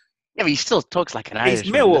 Okay. Yeah, but he still talks like an Irish.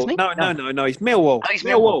 He's Millwall. He? No, he's Millwall. Oh, he's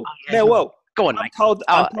Millwall. Oh, yeah, Millwall. Go on, I'm mate. told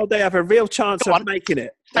they have a real chance of making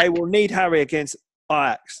it. They will need Harry against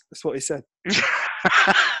Ajax. That's what he said.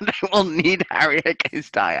 They will need Harry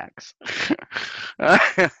against Ajax.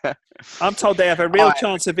 I'm told they have a real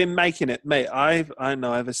chance of him making it, mate. I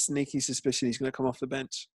know. I have a sneaky suspicion he's going to come off the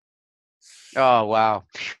bench. Oh wow!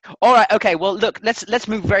 All right, okay. Well, look, let's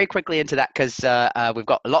move very quickly into that because we've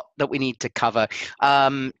got a lot that we need to cover.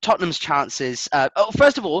 Tottenham's chances.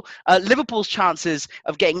 First of all, Liverpool's chances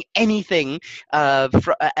of getting anything,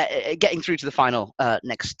 getting through to the final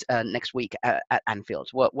next week at Anfield.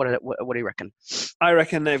 What do you reckon? I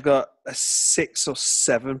reckon they've got a 6 or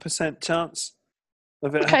 7% chance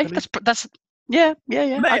of it. Okay, happening. that's yeah.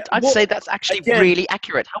 Mate, I'd say that's actually really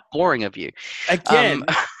accurate. How boring of you.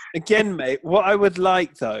 Again, mate, what I would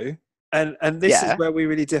like though, and this is where we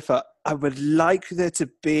really differ, I would like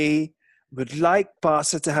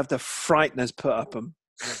Barca to have the frighteners put up them.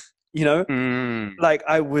 You know? Like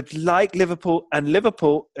I would like Liverpool,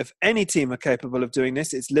 if any team are capable of doing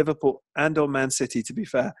this, it's Liverpool and or Man City, to be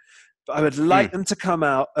fair. But I would like them to come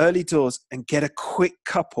out early doors and get a quick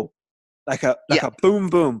couple. Like a boom,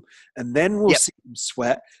 boom. And then we'll see him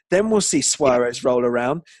sweat. Then we'll see Suarez roll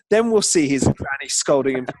around. Then we'll see his granny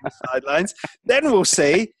scolding him from the sidelines. Then we'll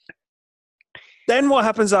see. Then what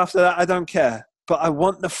happens after that, I don't care. But I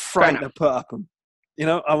want the front to put up them. You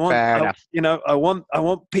know, I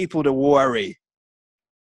want people to worry.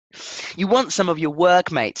 You want some of your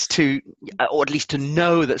workmates to, or at least to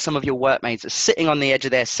know that some of your workmates are sitting on the edge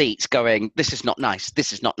of their seats going, this is not nice,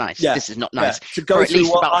 this is not nice, this is not nice. To go through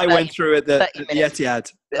what I went through at the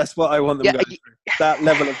Etihad. That's what I want them going through. That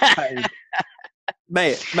level of pain.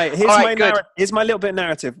 Mate, here's my little bit of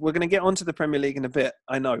narrative. We're going to get onto the Premier League in a bit,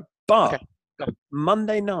 I know. But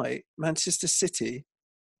Monday night, Manchester City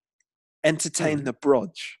entertained the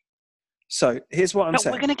Brodge. So here's what I'm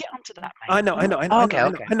saying. We're going to get onto that, mate. I know. Okay.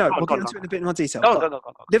 We'll get into it in a bit more detail. Go.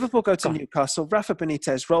 Liverpool go to Newcastle. Rafa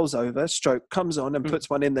Benitez rolls over, comes on and puts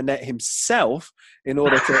one in the net himself in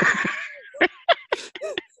order to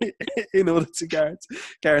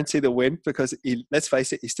guarantee the win, because let's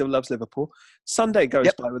face it, he still loves Liverpool. Sunday goes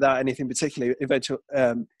by without anything particularly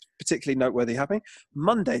noteworthy happening.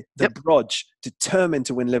 Monday, the Brodge, determined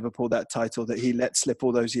to win Liverpool that title that he let slip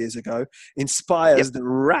all those years ago, inspires the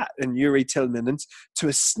Rat and Yuri Tillmans to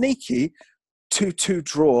a sneaky 2-2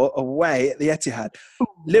 draw away at the Etihad.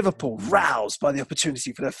 Liverpool, roused by the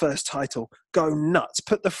opportunity for their first title, go nuts,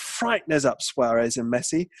 put the frighteners up, Suarez and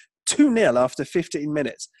Messi, 2-0 after 15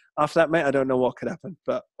 minutes. After that, mate, I don't know what could happen,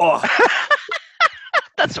 but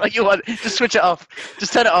that's what you want. Just switch it off.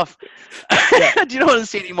 Just turn it off. You don't want to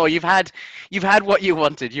see anymore. You've had what you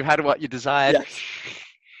wanted. You had what you desired.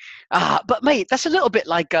 But mate, that's a little bit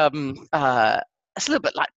like that's a little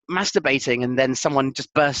bit like masturbating and then someone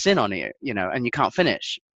just bursts in on you, and you can't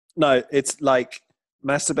finish. No, it's like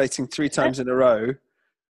masturbating 3 times in a row,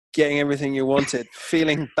 getting everything you wanted,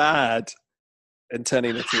 feeling bad, and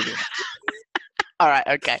turning the TV. All right,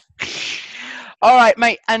 okay. All right,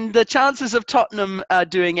 mate. And the chances of Tottenham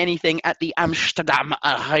doing anything at the Amsterdam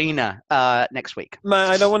Arena next week? Man,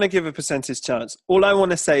 I don't want to give a percentage chance. All I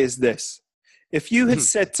want to say is this. If you had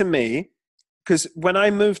said to me, because when I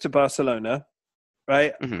moved to Barcelona,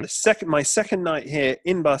 right, my second night here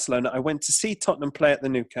in Barcelona, I went to see Tottenham play at the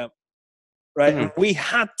Nou Camp, right? And we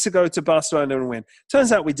had to go to Barcelona and win.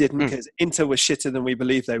 Turns out we didn't because Inter was shitter than we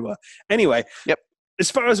believed they were. Anyway, as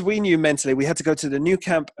far as we knew mentally, we had to go to the Nou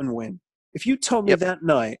Camp and win. If you told me that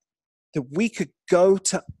night that we could go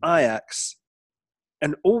to Ajax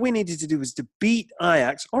and all we needed to do was to beat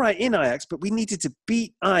Ajax, all right, in Ajax, but we needed to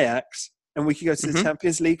beat Ajax and we could go to the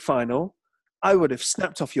Champions League final, I would have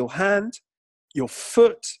snapped off your hand, your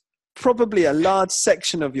foot, probably a large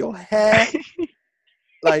section of your hair,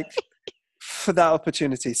 like for that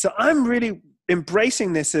opportunity. So I'm really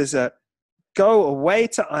embracing this as a go away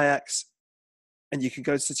to Ajax and you can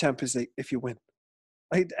go to the Champions League if you win.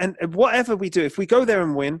 And whatever we do, if we go there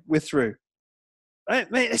and win, we're through.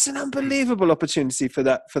 Right, mate, it's an unbelievable opportunity for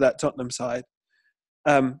that Tottenham side.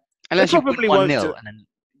 Unless you probably 1-0 and then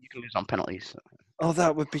you can lose on penalties. Oh,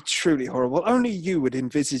 that would be truly horrible. Only you would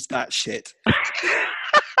envisage that shit.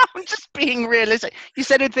 I'm just being realistic. You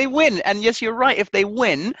said if they win, and yes, you're right. If they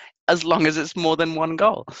win, as long as it's more than 1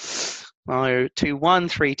 goal. 2-1,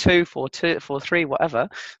 3-2, 4-2, 4-3, whatever,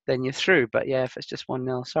 then you're through. But yeah, if it's just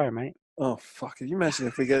 1-0, sorry, mate. Oh, fuck. Can you imagine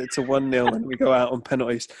if we get it to 1-0 and we go out on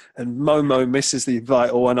penalties and Momo misses the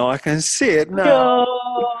vital one? Oh, I can see it now.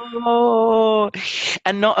 No.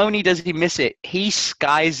 And not only does he miss it, he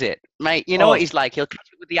skies it. Mate, you know what he's like? He'll catch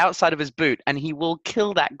it with the outside of his boot and he will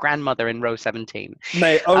kill that grandmother in row 17.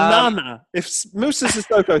 Mate, Onana, if Musa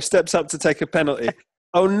Sissoko steps up to take a penalty,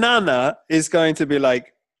 Onana is going to be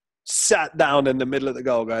like, sat down in the middle of the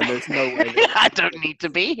goal going, there's no way. I don't need to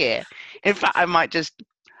be here. In fact,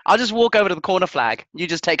 I'll just walk over to the corner flag. You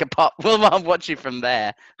just take a pop. I'll watch you from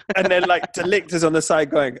there. And then like De Ligt is on the side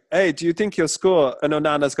going, hey, do you think you'll score? And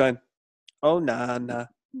Onana's going, oh, nah.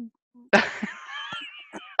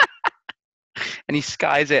 And he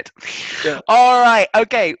skies it. Yeah. All right.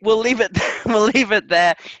 Okay. We'll leave it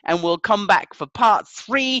there. And we'll come back for part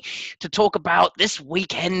 3 to talk about this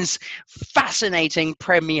weekend's fascinating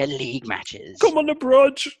Premier League matches. Come on, the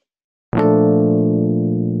Brodge.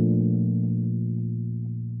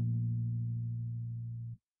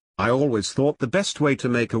 I always thought the best way to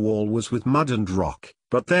make a wall was with mud and rock,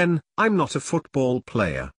 but then, I'm not a football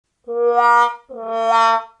player.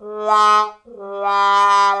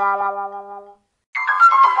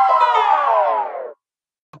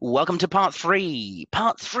 Welcome to part 3.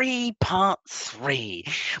 Part 3.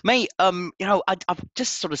 Mate, I've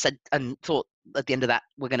just sort of said and thought at the end of that,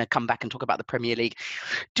 we're going to come back and talk about the Premier League.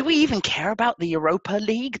 Do we even care about the Europa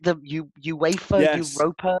League? The UEFA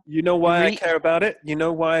Europa? You know why I care about it?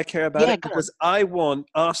 Because I want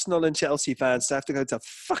Arsenal and Chelsea fans to have to go to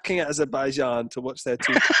fucking Azerbaijan to watch their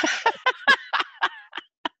team.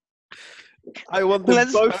 I want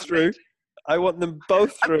them both through. I want them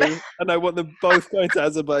both through, and I want them both going to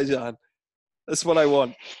Azerbaijan. That's what I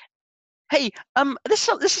want. Hey, this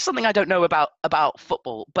is something I don't know about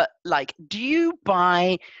football, but like, do you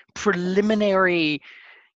buy preliminary?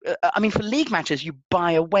 For league matches, you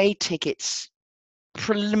buy away tickets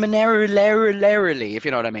preliminarily, if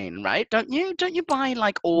you know what I mean, right? Don't you buy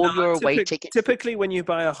like all your away tickets? Typically, when you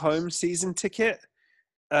buy a home season ticket,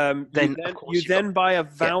 you then buy a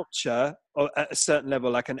voucher at a certain level,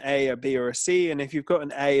 like an A, a B, or a C. And if you've got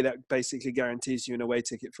an A, that basically guarantees you an away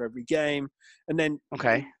ticket for every game. And then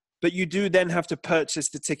but you do then have to purchase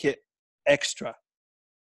the ticket extra.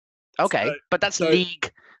 Okay, but that's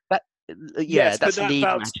league. That's league.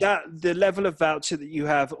 The level of voucher that you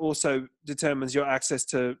have also determines your access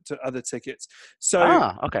to other tickets. So,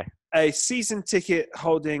 a season ticket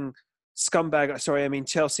holding Arsenal,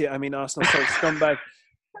 scumbag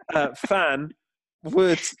fan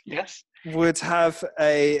would have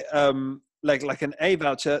a like an A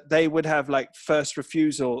voucher. They would have like first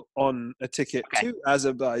refusal on a ticket to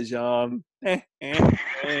Azerbaijan. You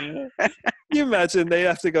imagine they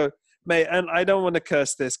have to go, mate, and I don't want to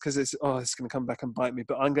curse this because it's going to come back and bite me,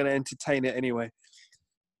 but I'm going to entertain it anyway.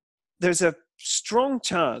 There's a strong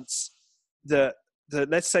chance that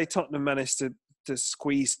let's say Tottenham managed to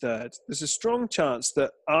squeeze third. There's a strong chance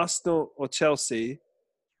that Arsenal or Chelsea,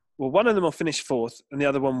 well, one of them will finish fourth and the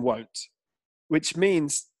other one won't, which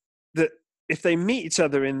means that if they meet each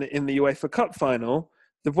other in the UEFA Cup final,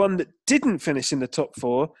 the one that didn't finish in the top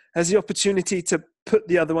 4 has the opportunity to put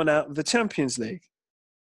the other one out of the Champions League,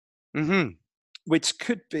 which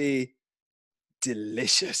could be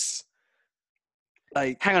delicious.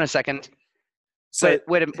 Like, hang on a second. so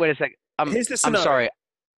Wait a second. here's the I'm scenario. sorry.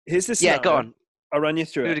 Here's the scenario. Yeah, go on. I'll run you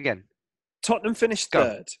through Do it. it again. Tottenham finished Go.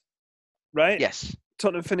 third, right? Yes.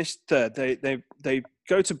 Tottenham finished third. They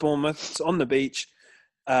go to Bournemouth. It's on the beach.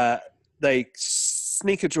 They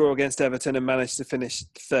sneak a draw against Everton and manage to finish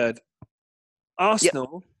third.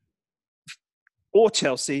 Arsenal or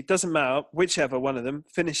Chelsea, doesn't matter, whichever one of them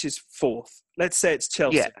finishes fourth. Let's say it's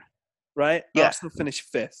Chelsea, right? Yeah. Arsenal finish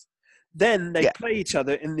fifth. Then they play each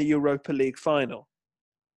other in the Europa League final.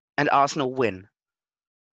 And Arsenal win.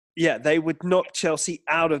 Yeah, they would knock Chelsea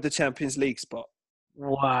out of the Champions League spot.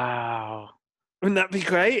 Wow. Wouldn't that be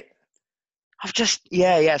great?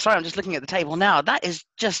 Sorry, I'm just looking at the table now. That's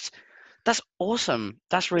awesome.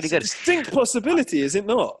 That's really It's a good. distinct possibility, is it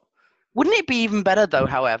not? Wouldn't it be even better, though,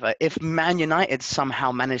 however, if Man United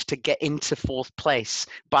somehow managed to get into fourth place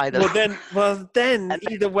by the... Well, then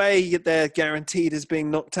either way, they're guaranteed as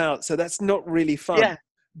being knocked out. So that's not really fun. Yeah.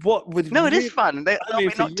 It is fun. They'll be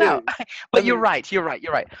knocked out. But you're right.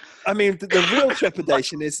 I mean, the real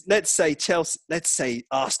trepidation is, let's say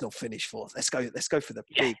Arsenal finish fourth. Let's go for the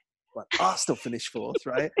big one. Arsenal finish fourth,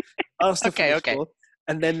 right? Arsenal finish fourth.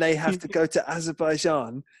 And then they have to go to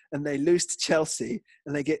Azerbaijan and they lose to Chelsea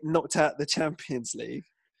and they get knocked out of the Champions League.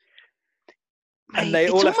 Mate, and they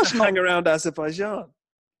all have to hang around Azerbaijan.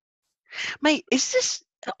 Mate, is this...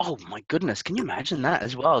 Oh, my goodness. Can you imagine that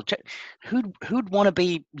as well? Who'd want to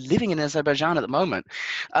be living in Azerbaijan at the moment,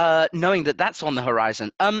 knowing that that's on the horizon?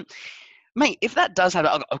 Mate, if that does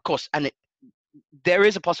happen, of course, and there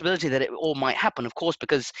is a possibility that it all might happen, of course,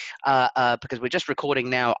 because we're just recording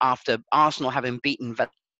now after Arsenal having beaten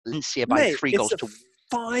Valencia by 3 goals to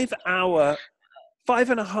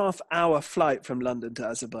 5.5 hour flight from London to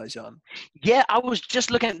Azerbaijan. Yeah, I was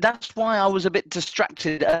just looking. That's why I was a bit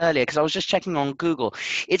distracted earlier, because I was just checking on Google.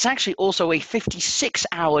 It's actually also a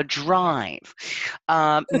 56-hour drive.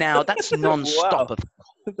 Now that's non-stop. Wow.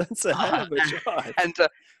 That's a hell of a drive. And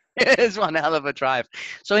it's one hell of a drive.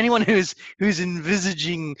 So anyone who's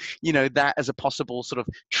envisaging, that as a possible sort of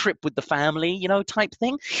trip with the family, type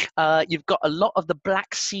thing, you've got a lot of the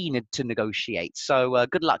Black Sea to negotiate. So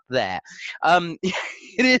good luck there.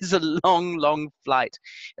 It is a long flight,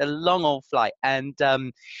 a long old flight, and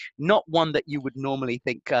not one that you would normally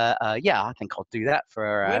think. I think I'll do that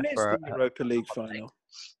for. When is the Europa League final?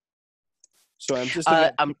 Sorry, I'm just looking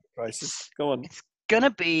at the prices. Go on. It's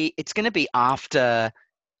gonna be after.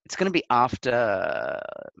 It's going to be after...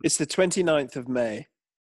 It's the 29th of May.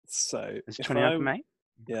 So it's 29th of May?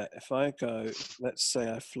 Yeah, if I go... Let's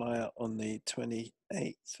say I fly out on the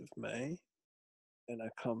 28th of May, and I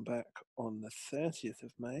come back on the 30th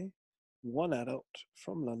of May, one adult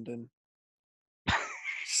from London,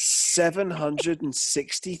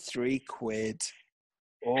 763 quid.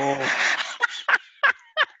 Oh.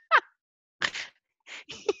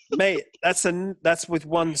 Mate, that's with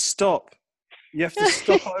one stop. You have to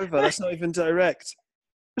stop over. That's not even direct.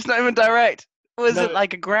 It's not even direct. Was it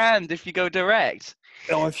like $1,000 if you go direct?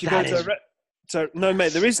 Oh, if you go direct. So no,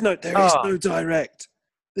 mate, there is no direct.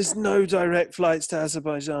 There's no direct flights to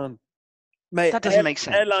Azerbaijan. Mate, that doesn't make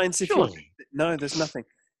sense. Airlines, no, there's nothing.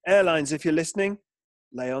 Airlines, if you're listening,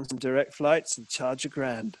 lay on some direct flights and charge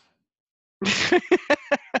 $1,000.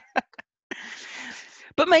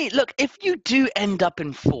 But mate, look, if you do end up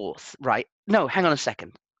in fourth, right? No, hang on a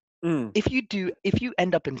second. If you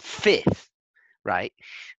end up in fifth, right,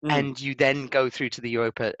 and you then go through to the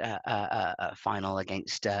Europa final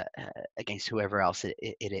against whoever else it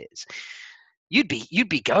is, you'd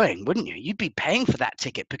be going, wouldn't you? You'd be paying for that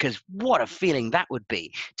ticket, because what a feeling that would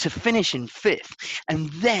be to finish in fifth,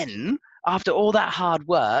 and then after all that hard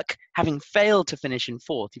work, having failed to finish in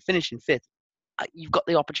fourth, you finish in fifth. You've got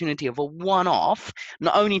the opportunity of a one-off,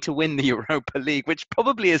 not only to win the Europa League, which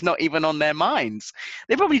probably is not even on their minds.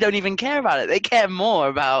 They probably don't even care about it. They care more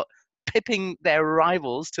about pipping their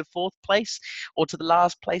rivals to fourth place or to the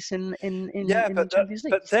last place in the Champions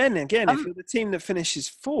League. But then again, if you're the team that finishes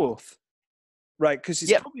fourth, right, because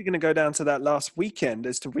it's probably going to go down to that last weekend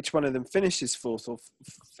as to which one of them finishes fourth or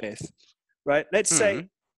fifth, right? Let's say,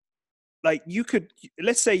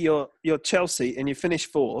 let's say you're Chelsea and you finish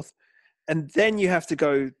fourth, and then you have to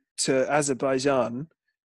go to Azerbaijan,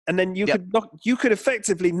 and then you could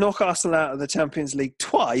effectively knock Arsenal out of the Champions League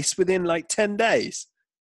twice within like 10 days.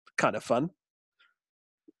 Kind of fun.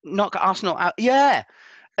 Knock Arsenal out, yeah.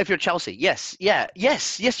 If you're Chelsea, yes,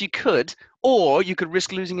 you could, or you could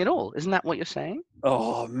risk losing it all. Isn't that what you're saying?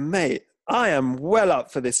 Oh, mate, I am well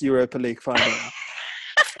up for this Europa League final.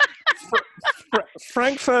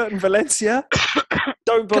 Frankfurt and Valencia,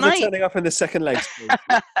 don't bother turning up in the second leg.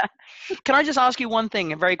 Can I just ask you one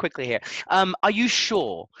thing very quickly here? Are you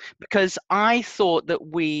sure? Because I thought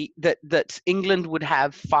that England would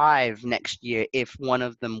have 5 next year if one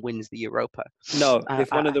of them wins the Europa. No, if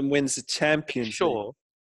one of them wins the Champions League.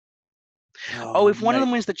 Oh, if one of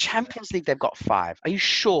them wins the Champions League, they've got 5. Are you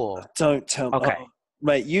sure? Don't tell me. Okay. Oh,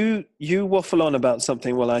 mate, you waffle on about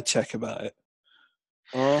something while I check about it.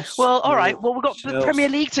 Well, all right. Well, we've got the Premier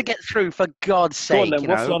League to get through, for God's sake. Go on then,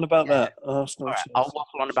 waffle on about that. Arsenal, all right, I'll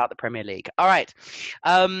waffle on about the Premier League. All right.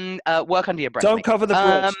 Work under your breath. Don't cover the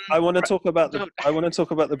Brodge. I want to talk about the. I want to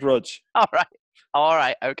talk about the Brodge. All right. All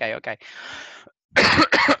right. Okay.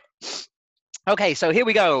 Okay, so here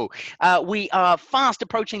we go. We are fast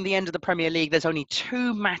approaching the end of the Premier League. There's only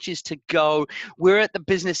 2 matches to go. We're at the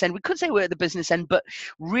business end. We could say we're at the business end, but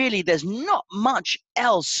really there's not much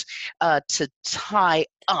else to tie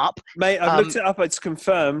up. Mate, I've looked it up. It's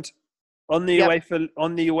confirmed on the UEFA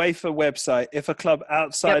website. If a club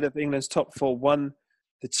outside of England's top 4 won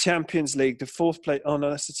the Champions League, the 4th place. Oh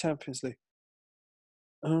no, that's the Champions League.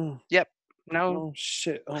 Oh. Yep. No. Oh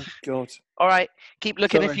shit! Oh god! All right, keep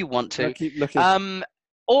looking if you want to. No, keep looking.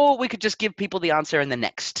 Or we could just give people the answer in the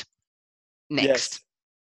next. Yes,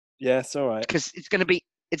 all right. Because it's going to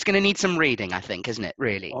need some reading, I think, isn't it?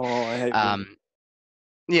 Really. Oh, I hate.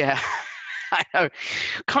 Yeah, I know.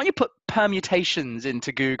 Can't you put permutations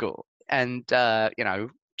into Google and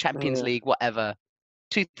Champions League, whatever,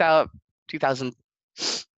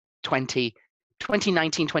 2020,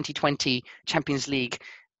 2019, 2020 Champions League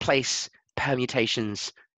place.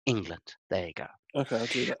 Permutations, England. There you go. Okay, I'll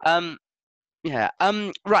do that.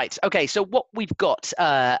 Right. Okay. So what we've got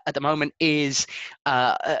at the moment is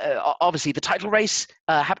obviously the title race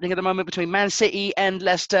happening at the moment between Man City and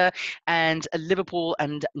Leicester and Liverpool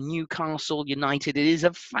and Newcastle United. It is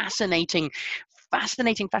a fascinating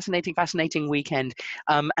weekend.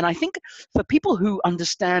 And I think for people who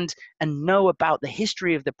understand and know about the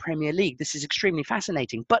history of the Premier League, this is extremely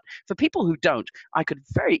fascinating. But for people who don't, I could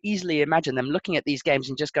very easily imagine them looking at these games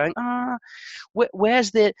and just going,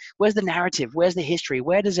 where's the narrative? Where's the history?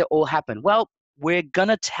 Where does it all happen? Well, we're going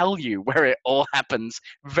to tell you where it all happens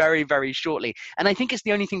very, very shortly. And I think it's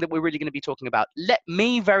the only thing that we're really going to be talking about. Let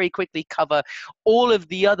me very quickly cover all of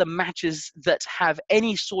the other matches that have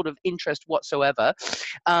any sort of interest whatsoever.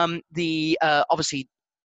 Obviously,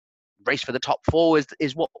 race for the top 4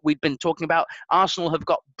 is what we've been talking about. Arsenal have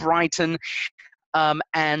got Brighton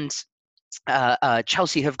and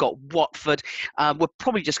Chelsea have got Watford. We're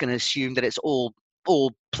probably just going to assume that it's all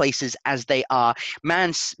places as they are.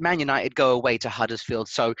 Man United go away to Huddersfield,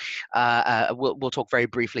 so we'll talk very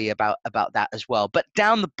briefly about that as well. But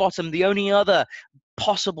down the bottom, the only other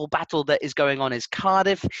possible battle that is going on is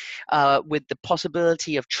Cardiff, with the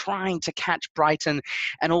possibility of trying to catch Brighton.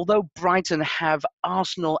 And although Brighton have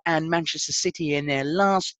Arsenal and Manchester City in their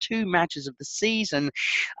last 2 matches of the season,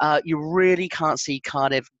 you really can't see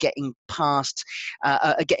Cardiff getting past,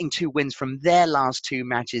 getting 2 wins from their last 2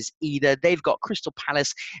 matches either. They've got Crystal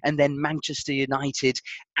Palace and then Manchester United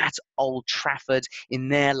at Old Trafford in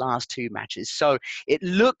their last 2 matches. So it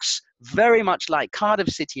looks very much like Cardiff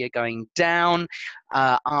City are going down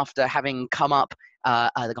after having come up.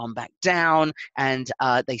 They've gone back down, and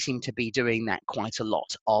they seem to be doing that quite a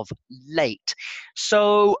lot of late.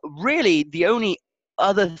 So really, the only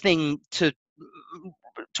other thing to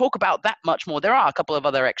talk about that much more, there are a couple of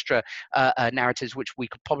other extra narratives which we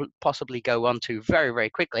could possibly go on to very, very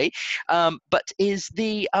quickly, but is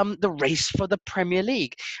the race for the Premier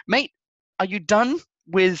League. Mate, are you done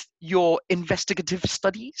with your investigative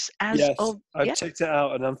studies? Yes, I've checked it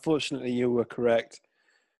out, and unfortunately you were correct.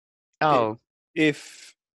 Oh.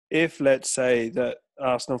 If let's say that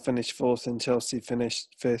Arsenal finished 4th and Chelsea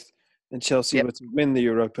finished 5th, and Chelsea were to win the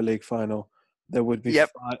Europa League final, there would be there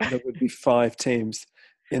would be 5 teams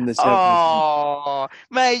in the Champions League. Oh,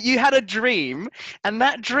 mate, you had a dream, and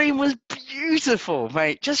that dream was beautiful,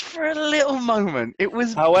 mate. Just for a little moment, it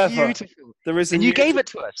was beautiful. There is and you gave it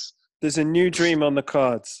to us. There's a new dream on the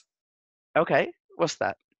cards. Okay, what's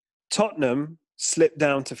that? Tottenham slipped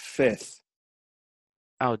down to 5th.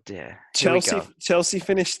 Oh dear. Chelsea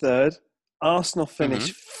finished 3rd. Arsenal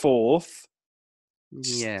finished 4th.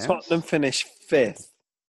 Yeah. Tottenham finished 5th.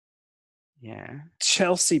 Yeah.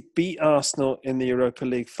 Chelsea beat Arsenal in the Europa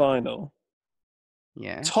League final.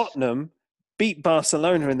 Yeah. Tottenham beat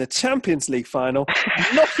Barcelona in the Champions League final,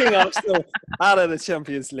 knocking Arsenal out of the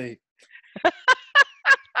Champions League.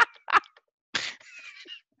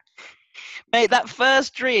 Mate, that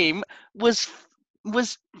first dream was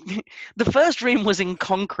was the first dream was in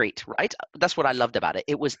concrete, right? That's what I loved about it.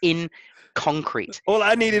 It was in concrete. All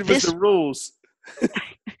I needed was the rules.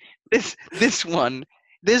 This one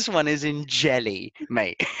is in jelly,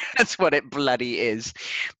 mate. That's what it bloody is.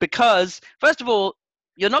 Because first of all,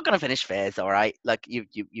 you're not going to finish fifth, all right? Like you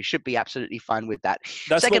should be absolutely fine with that.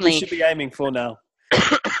 That's what we should be aiming for now.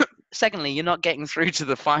 Secondly, you're not getting through to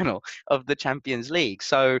the final of the Champions League,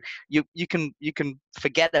 so you can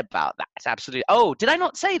forget about that. It's absolutely. Oh, did I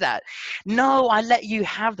not say that? No, I let you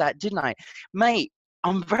have that, didn't I, mate?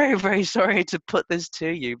 I'm very, very sorry to put this to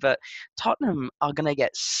you, but Tottenham are going to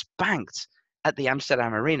get spanked at the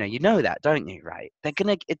Amsterdam Arena. You know that, don't you? Right? It's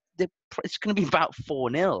going to be about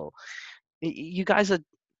 4-0. You guys are.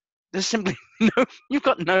 There's simply no. You've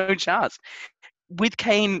got no chance. With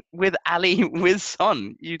Kane, with Ali, with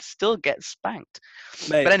Son, you'd still get spanked.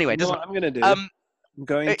 Mate, but anyway, you know what I'm going to do? I'm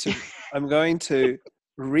going to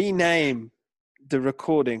rename the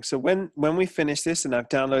recording. So when we finish this and I've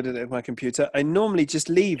downloaded it on my computer, I normally just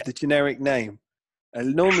leave the generic name. I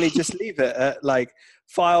normally just leave it at like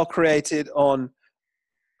file created on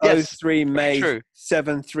 03 May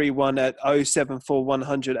 731 at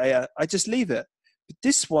 074100. I just leave it. But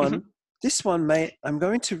this one, mate, I'm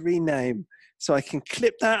going to rename. So I can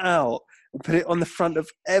clip that out and put it on the front of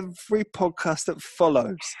every podcast that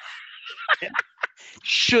follows.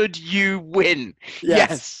 Should you win?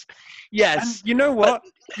 Yes. And you know what?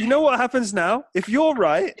 You know what happens now? If you're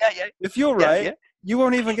right, you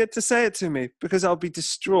won't even get to say it to me because I'll be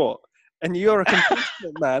distraught. And you're a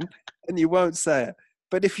compassionate man and you won't say it.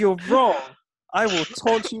 But if you're wrong, I will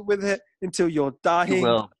taunt you with it until your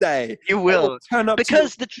dying day. You will. Turn up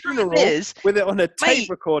because to the truth is, with it on a tape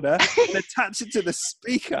recorder and attach it to the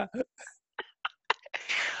speaker.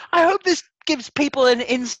 I hope this gives people an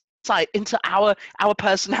insight into our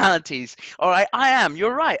personalities. All right,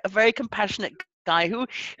 you're right, a very compassionate guy who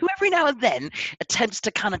every now and then attempts to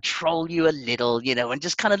kind of troll you a little, and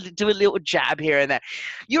just kind of do a little jab here and there.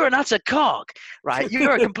 You're an utter cock, right?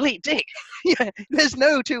 You're a complete dick. There's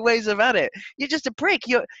no two ways about it. You're just a prick.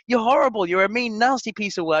 You're horrible. You're a mean, nasty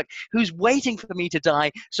piece of work who's waiting for me to die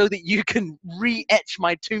so that you can re-etch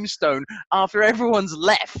my tombstone after everyone's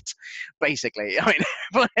left, basically. I mean,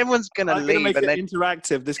 everyone's going to leave. Make it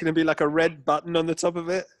interactive. There's going to be like a red button on the top of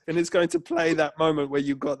it, and it's going to play that moment where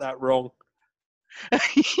you got that wrong.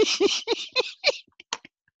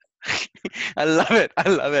 I love it,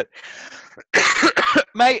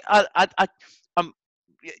 mate. I'm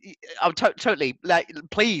totally like.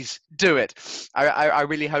 Please do it. I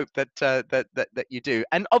really hope that you do.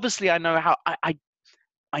 And obviously, I know how I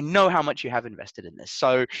know how much you have invested in this.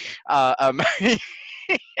 So, but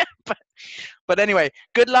anyway,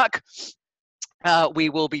 good luck. We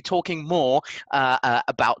will be talking more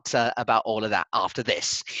about all of that after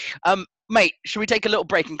this. Mate, should we take a little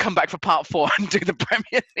break and come back for part 4 and do the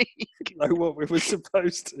Premier League? Like what we were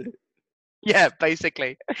supposed to. Yeah,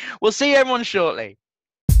 basically. We'll see everyone shortly.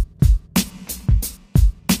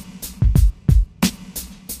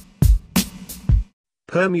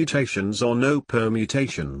 Permutations or no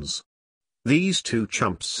permutations? These two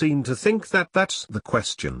chumps seem to think that that's the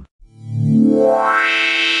question.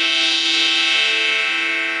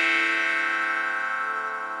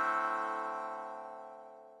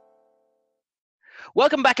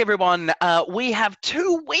 Welcome back, everyone. We have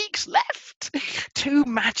 2 weeks left, 2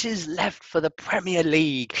 matches left for the Premier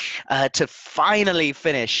League to finally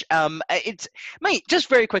finish. Mate, just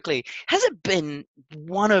very quickly, has it been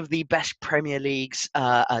one of the best Premier Leagues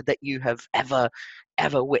that you have ever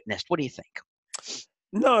witnessed? What do you think?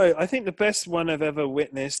 No, I think the best one I've ever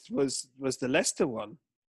witnessed was the Leicester one.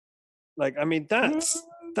 Like, I mean, that's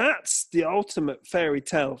the ultimate fairy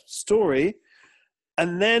tale story.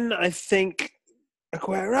 And then I think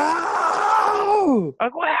Aguero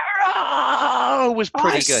was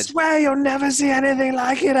pretty good. I swear you'll never see anything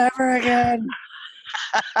like it ever again.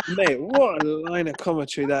 Mate, what a line of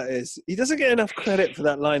commentary that is. He doesn't get enough credit for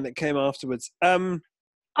that line that came afterwards. I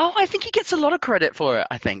think he gets a lot of credit for it,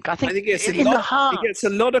 I think he gets he gets a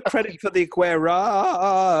lot of credit for the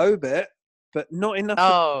Aguero bit, but not enough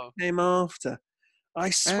for what came after. I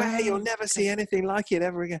swear you'll never see anything like it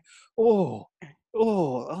ever again. Oh,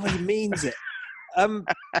 he means it.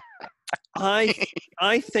 I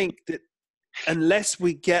think that unless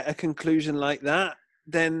we get a conclusion like that,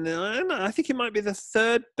 then I think it might be the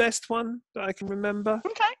 3rd best one that I can remember.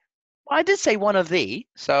 Okay. I did say one of the,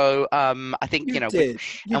 so I think you did.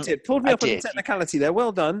 You did. Pulled me up on the technicality there.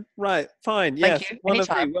 Well done. Right. Fine. Yes. Thank you. One of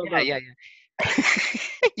the. Well done. Yeah.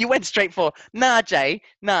 You went straight for, nah, Jay,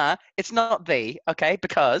 nah, it's not the, okay,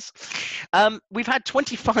 because we've had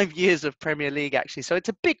 25 years of Premier League, actually, so it's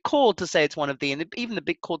a big call to say it's one of the, and even a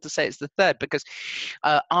big call to say it's the third, because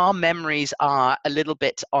our memories are a little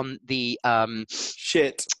bit on the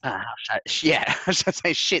Shit. yeah, I should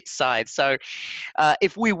say shit side. So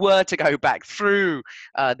if we were to go back through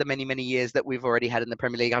the many, many years that we've already had in the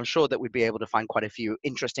Premier League, I'm sure that we'd be able to find quite a few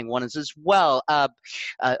interesting ones as well.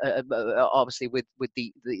 Obviously, with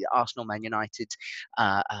the Arsenal Man United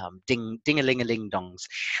ding-a-ling-a-ling dongs.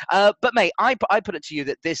 But mate, I put it to you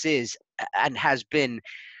that this is and has been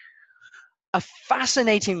a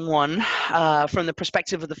fascinating one from the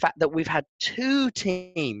perspective of the fact that we've had two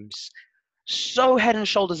teams so head and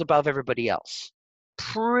shoulders above everybody else,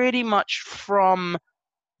 pretty much from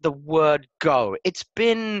the word go. It's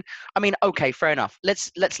been, I mean, okay, fair enough.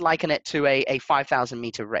 Let's liken it to a 5,000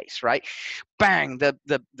 meter race, right? Bang, no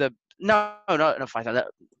 5,000,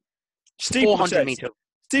 400 meter.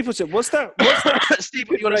 Steeplechase. What's that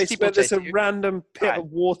race where there's a random pit of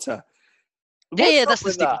water? Yeah, that's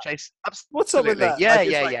the steeplechase. What's up with that?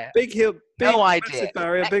 Yeah. Big hill, no idea.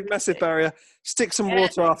 Big massive barrier. Stick some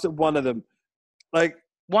water after one of them. Like,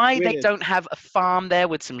 why weird. They don't have a farm there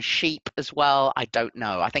with some sheep as well, I don't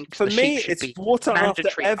know. I think for me, it's water after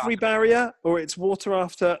every barrier, or it's water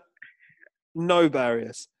after no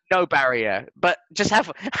barriers. No barrier, but just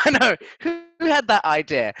have. I know who had that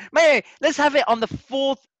idea. Maybe let's have it on the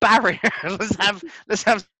fourth barrier. let's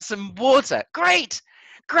have some water. Great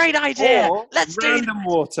idea. Or let's random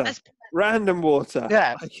water. Random water.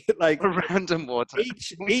 Yeah, like random water.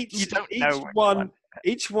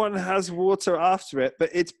 Each one has water after it, but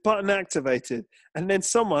it's button activated, and then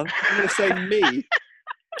someone, I'm going to say me,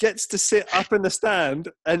 gets to sit up in the stand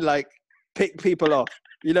and like pick people off.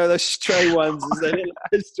 You know, those stray ones as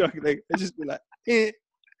they're struggling. They just be like,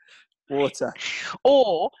 water.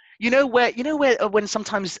 Or you know where when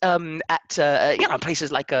sometimes at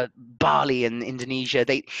places like Bali in Indonesia,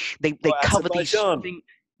 they cover these swimming,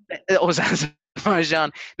 or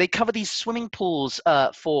Azerbaijan, they cover these swimming pools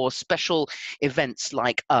for special events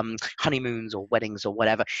like honeymoons or weddings or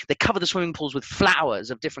whatever. They cover the swimming pools with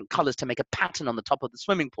flowers of different colors to make a pattern on the top of the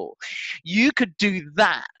swimming pool. You could do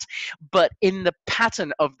that, but in the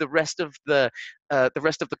pattern of the rest of the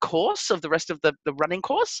course, of the rest of the running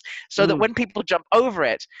course, so that when people jump over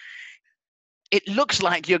it, it looks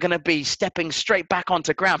like you're going to be stepping straight back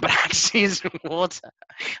onto ground, but actually it's water.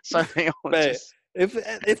 So they all just...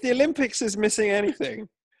 If the Olympics is missing anything,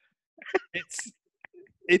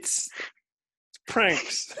 it's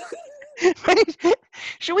pranks.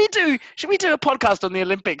 Should we do a podcast on the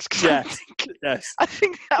Olympics? Yes. I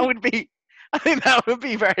think that would be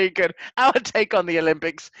very good. Our take on the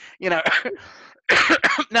Olympics, you know.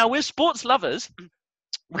 Now, we're sports lovers.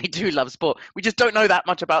 We do love sport. We just don't know that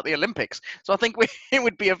much about the Olympics. So I think it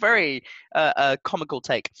would be a very comical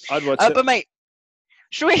take. I'd watch it. But mate,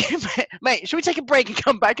 should we take a break and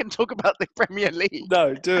come back and talk about the Premier League?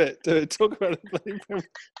 No, do it. Talk about the bloody Premier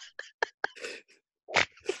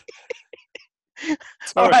League.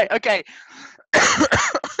 All right, okay.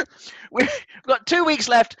 We've got 2 weeks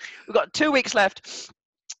left.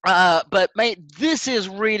 But mate, this is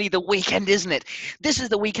really the weekend, isn't it? This is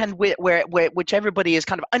the weekend which everybody is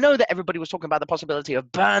kind of. I know that everybody was talking about the possibility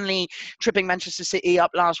of Burnley tripping Manchester City up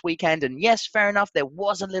last weekend, and yes, fair enough, there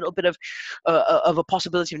was a little bit of a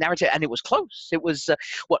possibility of narrative, and it was close. It was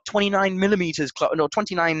 29 millimeters close, no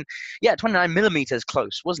 29 millimeters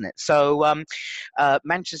close, wasn't it? So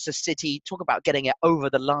Manchester City, talk about getting it over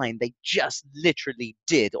the line. They just literally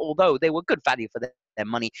did, although they were good value for their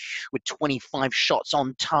money with 25 shots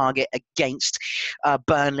on target against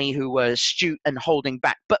Burnley, who were astute and holding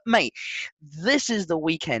back. But mate, this is the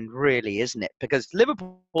weekend really, isn't it? Because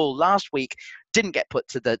Liverpool last week didn't get put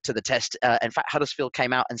to the test. In fact, Huddersfield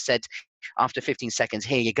came out and said after 15 seconds,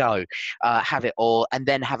 here you go, have it all, and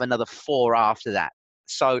then have another 4 after that.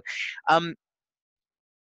 So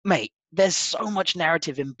mate, there's so much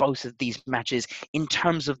narrative in both of these matches in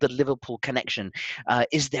terms of the Liverpool connection,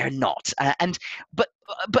 is there not? But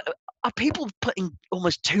are people putting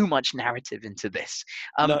almost too much narrative into this?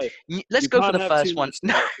 No, let's go for the first one.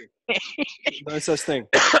 No such thing.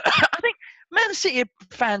 I think Man City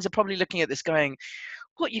fans are probably looking at this going,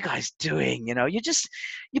 what are you guys doing? You know, you're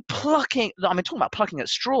plucking. I mean, talking about plucking at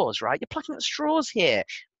straws, right? You're plucking at straws here,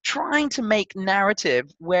 trying to make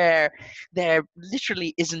narrative where there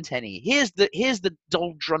literally isn't any. Here's the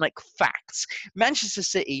doldrunic facts. Manchester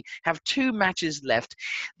City have 2 matches left.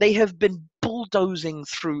 They have been bulldozing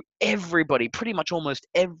through everybody, pretty much almost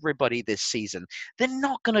everybody this season. They're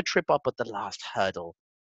not going to trip up at the last hurdle,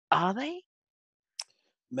 are they?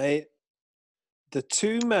 Mate, the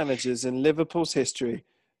two managers in Liverpool's history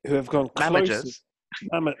who have gone closest,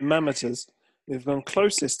 managers who've gone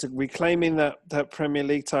closest to reclaiming that Premier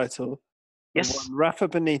League title. Yes. One Rafa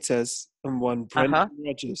Benitez and one Brendan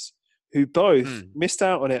Rodgers, who both missed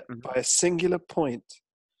out on it by a singular point.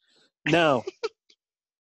 Now,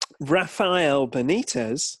 Rafael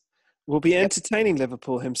Benitez will be entertaining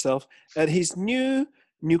Liverpool himself at his new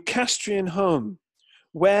Newcastrian home,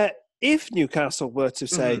 where if Newcastle were to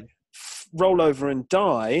say, roll over and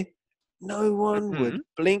die, no one would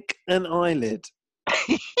blink an eyelid.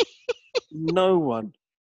 No one.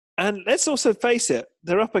 And let's also face it,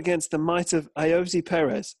 they're up against the might of Ayoze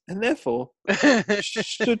Perez, and therefore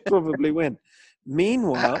should probably win.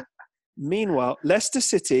 Meanwhile, Leicester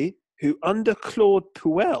City, who under Claude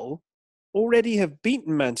Puel already have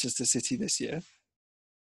beaten Manchester City this year,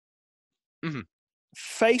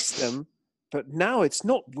 face them, but now it's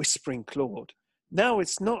not whispering Claude. Now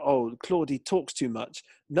it's not, oh, Claude, he talks too much.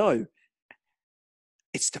 No,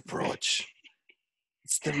 it's the Broch.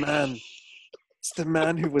 It's the man. It's the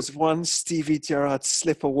man who was one Stevie Gerrard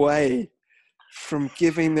slip away from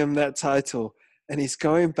giving them that title. And he's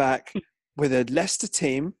going back with a Leicester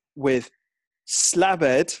team with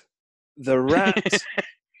Slabhead, the Rat,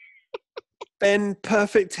 Ben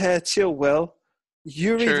Perfect Hair Chilwell,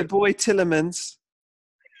 Yuri the Boy Tillemans,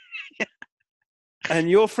 and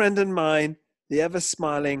your friend and mine, the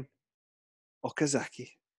ever-smiling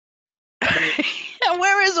Okazaki.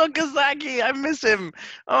 Where is Okazaki? I miss him.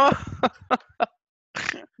 Oh.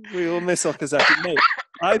 We all miss Okazaki, mate.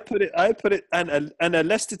 I put it, and a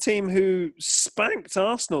Leicester team who spanked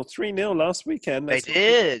Arsenal 3-0 last weekend. They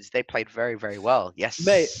did. They played very, very well. Yes,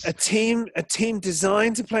 mate. A team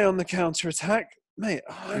designed to play on the counter attack, mate.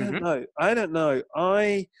 I don't know.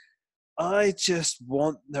 I just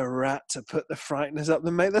want the Rat to put the Frighteners up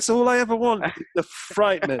the mate. That's all I ever want. The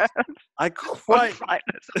Frighteners. I quite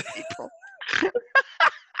Frighteners people.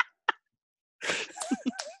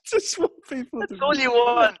 Just want people. That's all you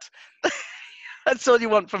want. That's all you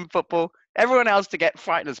want from football. Everyone else to get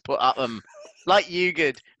Frighteners put up them, like you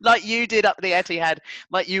did up the Etihad,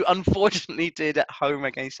 like you unfortunately did at home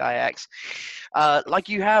against Ajax, like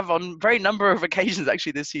you have on very number of occasions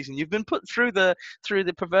actually this season. You've been put through the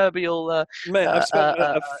proverbial. Mate, I've spent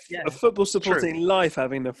a football supporting life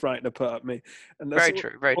having the Frightener put up me, and that's very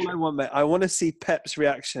true. I want, mate. I want to see Pep's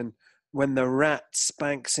reaction when the Rat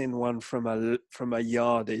spanks in one from a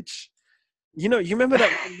yardage. You remember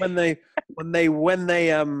that when they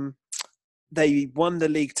won the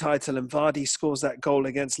league title and Vardy scores that goal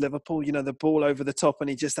against Liverpool. You know, the ball over the top and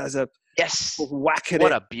he just has a whack at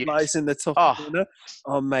what it. A beauty. Lies in the top corner.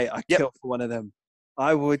 Oh mate, I'd kill for one of them.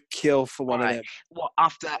 I would kill for one of them. What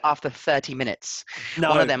after 30 minutes? No,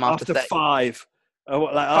 one of them after 5.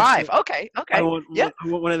 Five. Okay. I want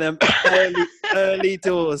one of them early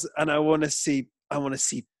doors, and I want to see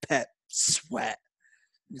Pep sweat,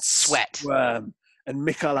 and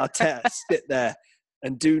Mikel Arteta sit there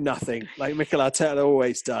and do nothing like Mikel Arteta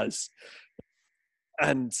always does.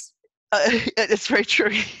 And it's very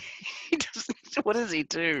true. He doesn't. What does he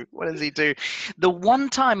do? The one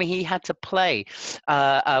time he had to play,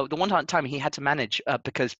 the one time he had to manage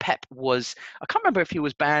because Pep was, I can't remember if he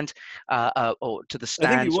was banned or to the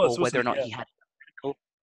stands or whether or not he had.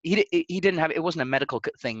 He didn't have. It wasn't a medical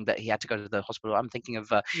thing that he had to go to the hospital. I'm thinking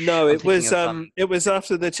of. It was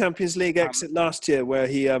after the Champions League exit last year where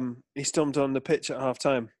he stormed on the pitch at half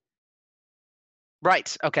time.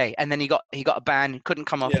 Right. Okay. And then he got a ban. Couldn't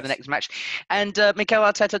come off for the next match. And Mikel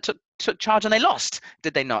Arteta took charge, and they lost.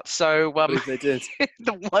 Did they not? So they did.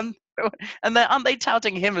 And aren't they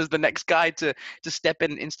touting him as the next guy to step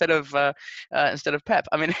in instead of Pep?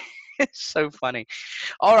 I mean, it's so funny.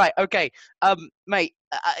 All right. Okay. Mate,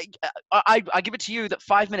 I give it to you that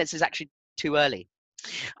 5 minutes is actually too early.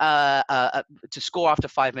 To score after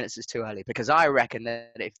 5 minutes is too early, because I reckon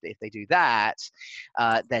that if they do that,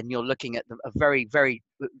 then you're looking at a very, very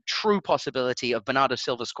true possibility of Bernardo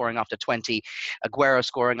Silva scoring after 20, Aguero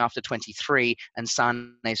scoring after 23, and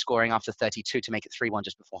Sane scoring after 32 to make it 3-1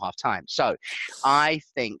 just before half time. So I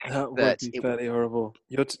think that would be fairly horrible.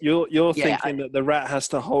 You're thinking that the Rat has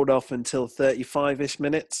to hold off until 35-ish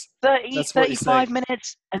minutes? 35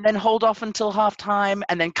 minutes, and then hold off until half time,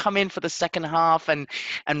 and then come in for the second half and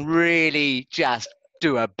really just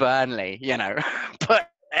do a Burnley, put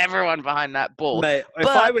everyone behind that ball. Mate, if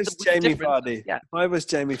I was Jamie Vardy,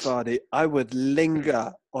 I would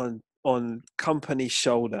linger on Kompany's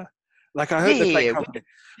shoulder Like, I hope they play with Company. the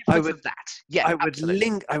I difference would, of that. Yeah, I would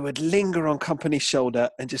absolutely. I would linger on Company's shoulder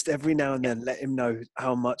and just every now and then let him know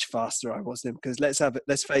how much faster I was than him. Because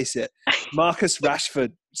let's face it, Marcus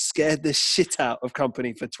Rashford scared the shit out of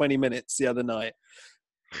Company for 20 minutes the other night.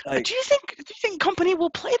 Like, Do you think Company will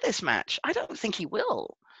play this match? I don't think he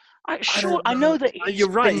will. I don't I know. know that he's You're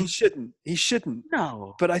right. been He shouldn't. He shouldn't.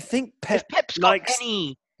 no. But I think If Pep Pep's got likes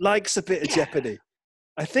any, a bit of Yeah. jeopardy.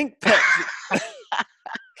 I think Pep.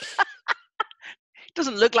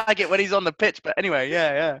 doesn't look like it when he's on the pitch, but anyway,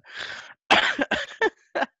 yeah.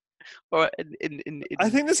 Or in I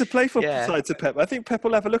think there's a playful yeah. side to Pep. I think Pep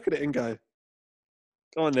will have a look at it and go,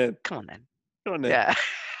 "Go on then, Come on then. go on then. Yeah.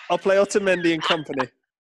 I'll play Otamendi and Company.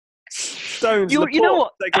 Stones, You know Laporte,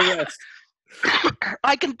 what? take a rest."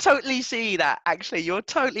 I can totally see that. Actually, you're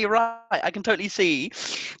totally right. I can totally see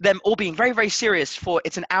them all being very, very serious for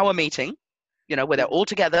it's an hour meeting. You know, where they're all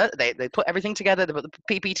together, they put everything together, they put the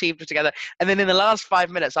PPT together, and then in the last 5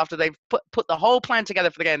 minutes, after they've put the whole plan together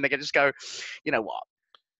for the game, they can just go, you know what?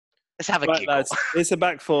 Let's have a Right, giggle. lads. It's a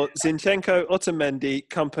back four: Zinchenko, Otamendi,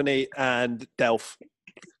 Company, and Delph.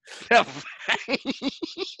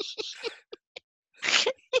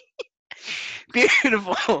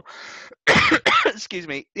 Beautiful. Excuse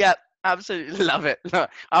me. Yeah, absolutely love it.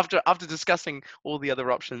 After discussing all the other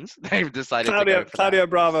options, they've decided to go for Claudio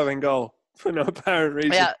Bravo in goal for no apparent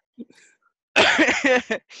reason. Yeah.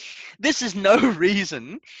 This is no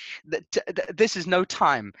reason this is no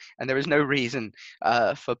time, and there is no reason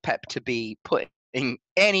for Pep to be putting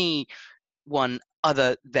anyone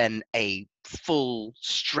other than a full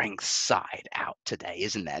strength side out today,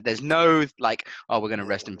 isn't there? There's no like, oh, we're going to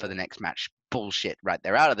rest him for the next match. Bullshit, right?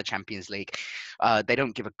 They're out of the Champions League. They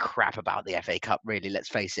don't give a crap about the FA Cup, really. Let's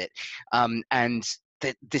face it. And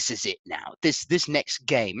this is it now. This next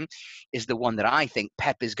game is the one that I think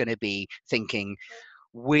Pep is going to be thinking,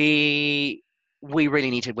 we really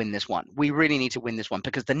need to win this one. We really need to win this one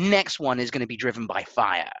because the next one is going to be driven by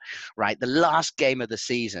fire, right? The last game of the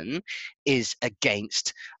season is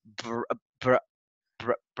against Brighton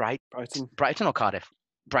or Cardiff?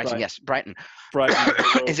 Brighton, yes, Brighton. Brighton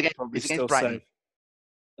is against Brighton. safe.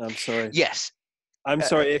 I'm sorry. Yes. I'm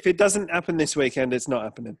sorry. If it doesn't happen this weekend, it's not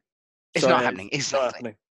happening. It's not happening. Exactly. Not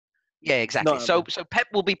happening. Yeah, exactly. So Pep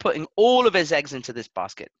will be putting all of his eggs into this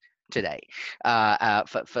basket today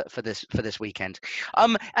for this weekend.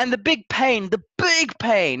 And the big pain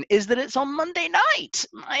is that it's on Monday night.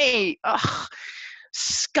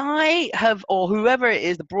 Sky or whoever it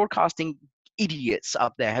is, the broadcasting idiots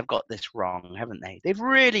up there have got this wrong, haven't they? They've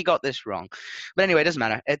really got this wrong. But anyway, it doesn't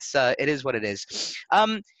matter. It is what it is.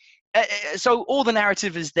 So all the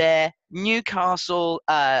narrative is there. Newcastle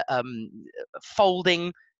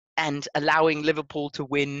folding and allowing Liverpool to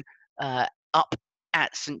win up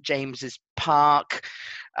at St James's Park.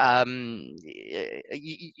 You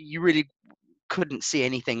really couldn't see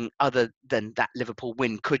anything other than that Liverpool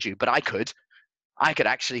win, could you? But I could. I could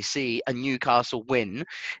actually see a Newcastle win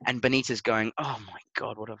and Benitez going, oh my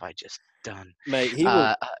God, what have I just done? Mate, he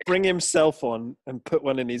will bring himself on and put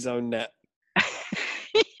one in his own net.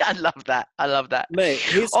 I love that. Mate,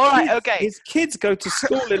 his kids go to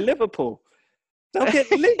school in Liverpool. They'll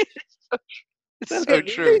get lynched. It's so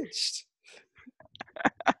true. Lynched.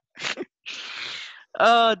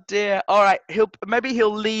 Oh dear. All right. He'll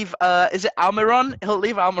leave. Is it Almiron? He'll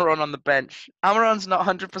leave Almiron on the bench. Almiron's not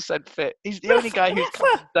 100% fit. He's the only guy who's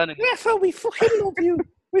done it. Rafa, we fucking love you.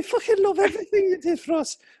 We fucking love everything you did for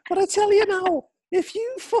us. But I tell you now, if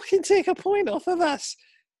you fucking take a point off of us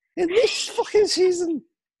in this fucking season,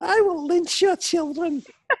 I will lynch your children.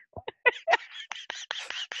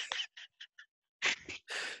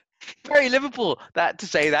 Very Liverpool to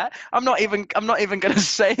say that. I'm not even going to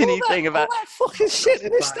say anything about all that fucking shit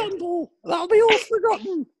in Istanbul. That'll be all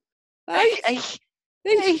forgotten. Hey,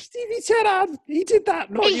 Stevie Gerrard, he did that.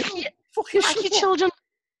 No, you fucking like your children.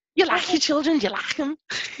 You like your children. You like them.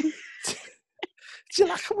 Do you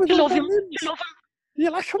like them with you all love their him. limbs? You love him. You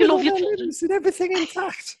like them with all their limbs and everything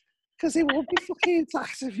intact. Because it won't be fucking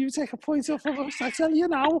intact if you take a point off of us. I tell you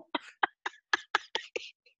now.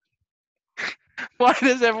 Why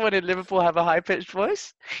does everyone in Liverpool have a high-pitched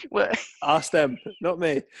voice? Ask them, not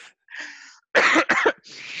me.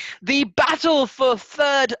 The battle for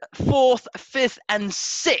 3rd, 4th, 5th, and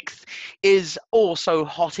 6th is also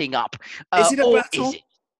hotting up. Is it a battle?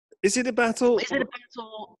 Is it a battle? Is it a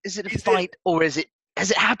battle? Is it a fight? Or has it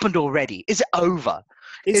happened already? Is it over?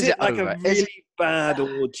 Is it like over? A really bad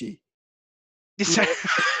orgy?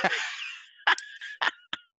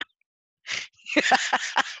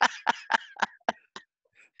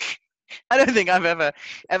 I don't think I've ever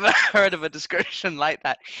heard of a description like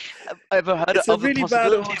that. I've ever heard It's a of really a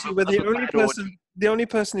bad possibility orgy of where a bad orgy. the only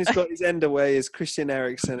person who's got his end away is Christian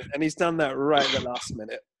Eriksen, and he's done that right at the last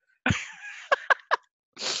minute.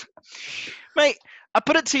 Mate, I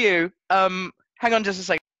put it to you. Hang on just a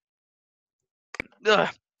second. Ugh.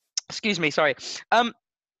 Excuse me, sorry. I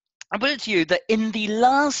put it to you that in the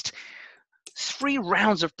last 3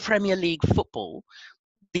 rounds of Premier League football,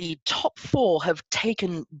 the top 4 have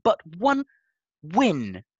taken but 1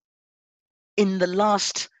 win in the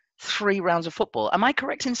last 3 rounds of football. Am I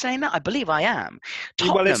correct in saying that? I believe I am.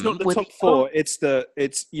 Tottenham, Well, it's not the top 4.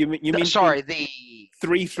 You mean sorry, the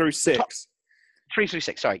 3 through 6. Top, 3 through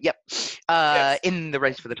 6. Sorry, yep. Yes. In the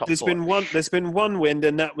race for the top 4. There's been one win,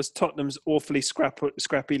 and that was Tottenham's awfully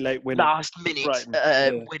scrappy late win. Last minute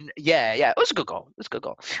win. Yeah. It was a good goal.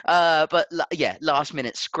 But last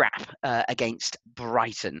minute scrap against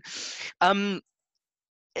Brighton. I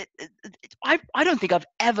don't think I've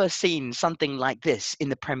ever seen something like this in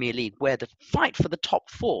the Premier League, where the fight for the top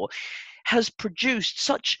 4 has produced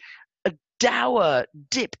such a dour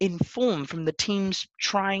dip in form from the teams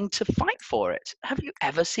trying to fight for it. Have you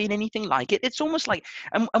ever seen anything like it? It's almost like,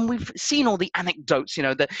 and we've seen all the anecdotes,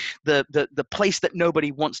 the place that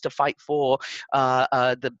nobody wants to fight for,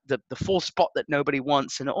 the 4th spot that nobody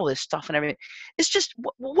wants, and all this stuff and everything. It's just,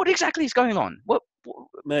 what exactly is going on?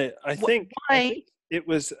 Mate, I think it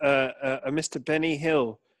was a Mr. Benny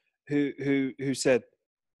Hill who said.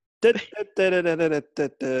 No,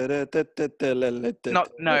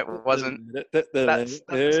 it wasn't. That's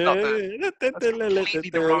completely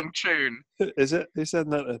the wrong tune. Is it? Who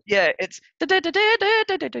said that? Yeah, it's.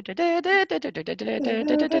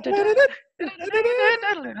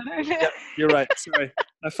 Yeah, you're right. Sorry,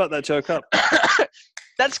 I fucked that joke up.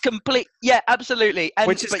 That's complete. Yeah, absolutely. And,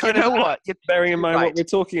 which is but kind you know of what? bearing in mind what we're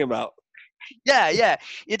talking about. Yeah,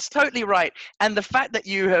 it's totally right. And the fact that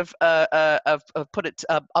you have put it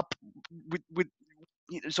up with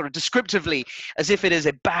sort of descriptively as if it is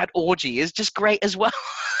a bad orgy is just great as well.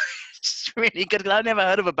 It's really good. I've never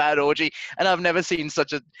heard of a bad orgy, and I've never seen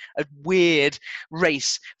such a weird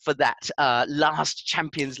race for that last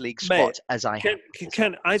Champions League spot as I have.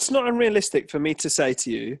 It's not unrealistic for me to say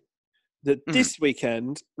to you that this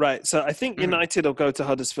weekend, right, so I think United will go to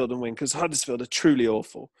Huddersfield and win, because Huddersfield are truly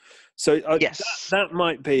awful. So that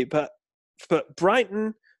might be, but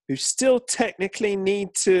Brighton, who still technically need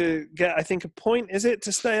to get, I think, a point, is it,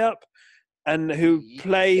 to stay up, and who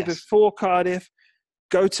play before Cardiff,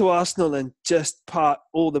 go to Arsenal and just park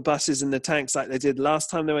all the buses in the tanks like they did last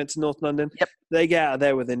time they went to North London. Yep. They get out of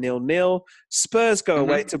there with a 0-0. Spurs go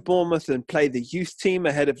away to Bournemouth and play the youth team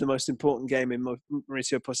ahead of the most important game in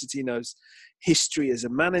Mauricio Pochettino's history as a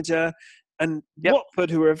manager. And Watford,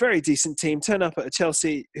 who are a very decent team, turn up at a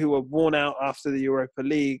Chelsea who were worn out after the Europa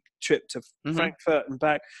League trip to Frankfurt and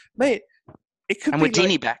back. Mate, it could be with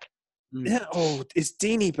Deeney back. Yeah. Oh, is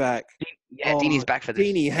Deeney back? Yeah, Deeney's back for this.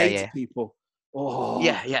 Deeney hates people. Oh,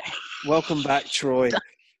 yeah. Welcome back, Troy.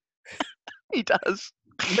 He does.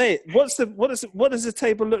 Mate, what does the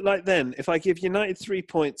table look like then? If I give United 3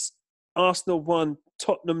 points, Arsenal 1,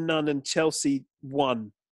 Tottenham none, and Chelsea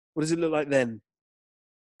 1, what does it look like then?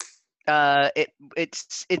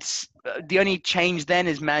 It's the only change then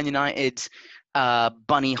is Man United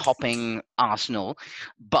bunny hopping Arsenal,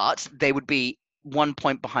 but they would be 1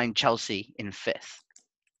 point behind Chelsea in 5th.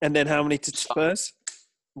 And then how many to Spurs?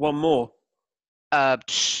 1 more. 1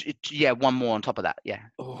 more on top of that. Yeah.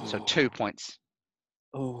 Oh. So 2 points.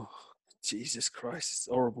 Oh, Jesus Christ! It's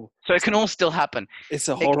horrible. So it can all still happen. It's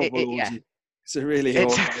a horrible orgy. Yeah. It's a really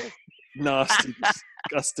horrible, nasty,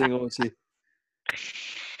 disgusting orgy.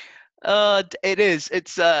 It is.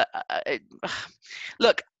 It's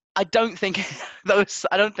look, I don't think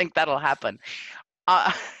that'll happen.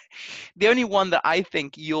 The only one that I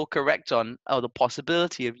think you're correct on, or the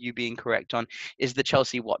possibility of you being correct on, is the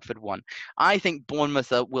Chelsea-Watford one. I think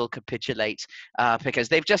Bournemouth will capitulate because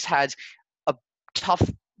they've just had a tough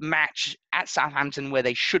match at Southampton where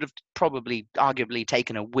they should have probably, arguably,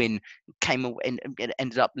 taken a win, came and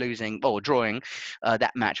ended up losing or drawing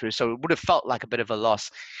that match. So it would have felt like a bit of a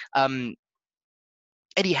loss.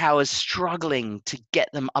 Eddie Howe is struggling to get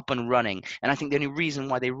them up and running. And I think the only reason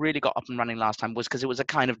why they really got up and running last time was because it was a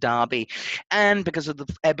kind of derby, and because of the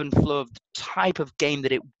ebb and flow of the type of game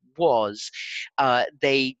that it was,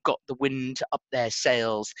 they got the wind up their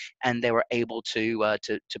sails and they were able to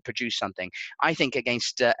produce something. I think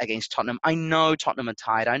against Tottenham, I know Tottenham are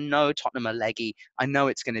tired. I know Tottenham are leggy. I know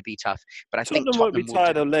it's going to be tough, but I think Tottenham won't be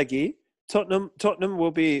tired or leggy. Tottenham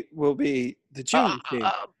will be the junior team.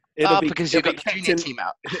 Because you've got the junior team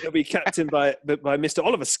out. It'll be captained by Mr.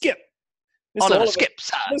 Oliver Skip. Oliver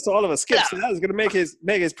Skips. Mr. Oliver Skips. That was going to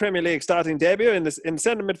make his Premier League starting debut in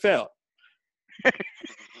centre midfield.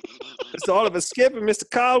 Mr. Oliver Skip and Mr.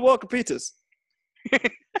 Kyle Walker-Peters.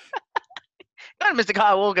 And Mr.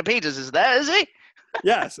 Kyle Walker-Peters is there, is he?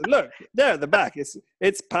 Yes, look, there at the back.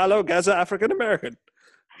 It's Paulo Gaza, African American.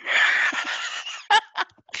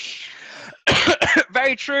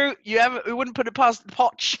 Very true. We wouldn't put it past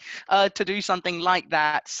Poch to do something like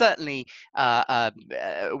that. Certainly,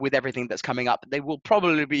 with everything that's coming up, they will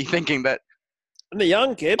probably be thinking that. And the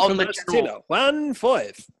young kid from Argentina,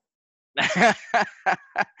 1-5.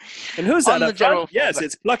 And who's that up front? Yes,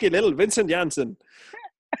 it's plucky little Vincent Janssen.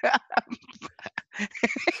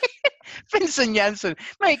 Vincent Janssen,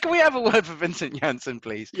 mate, can we have a word for Vincent Janssen,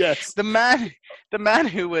 please? Yes. The man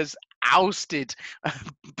who was ousted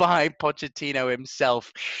by Pochettino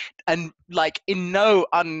himself, and like in no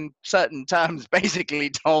uncertain terms, basically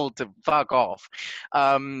told to fuck off.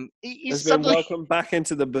 He's been welcomed back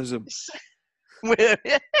into the bosom.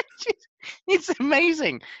 It's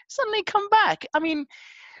amazing. Suddenly come back. I mean,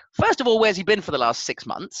 first of all, where's he been for the last 6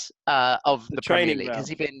 months of the Premier League?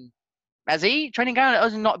 Has he training ground?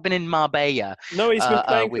 Has he not been in Marbella? No, he's been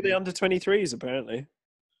playing for the under-23s apparently.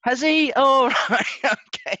 Has he? Oh, right.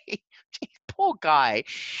 Okay. Jeez, poor guy.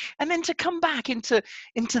 And then to come back into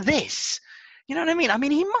this, you know what I mean? I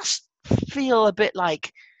mean, he must feel a bit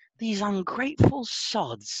like these ungrateful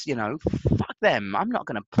sods. You know, fuck them. I'm not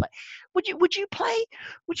going to play. Would you play?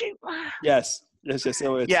 Would you? Yes. I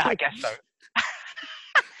would. Yeah, I guess so.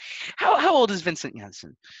 How old is Vincent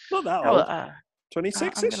Janssen? Not that old. 26ish?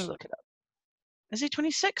 I'm going to look it up. Is he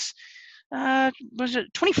 26? Was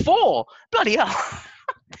it 24? Bloody hell.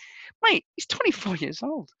 Mate, he's 24 years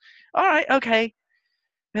old. All right, okay.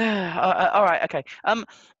 All right, okay.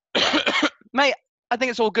 Mate, I think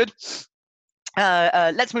it's all good.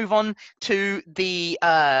 Let's move on to the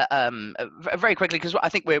very quickly, because I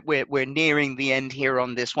think we're nearing the end here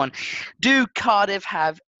on this one. Do Cardiff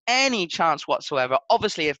have any chance whatsoever?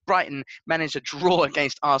 Obviously, if Brighton manage to draw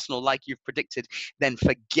against Arsenal like you've predicted, then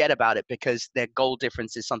forget about it, because their goal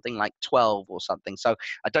difference is something like 12 or something. So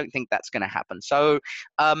I don't think that's going to happen. So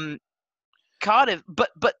Cardiff,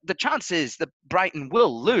 but the chance is that Brighton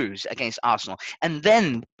will lose against Arsenal, and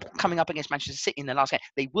then coming up against Manchester City in the last game,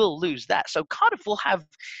 they will lose that. So Cardiff will have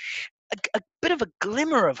a bit of a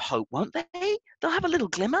glimmer of hope, won't they? They'll have a little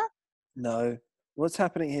glimmer. No. What's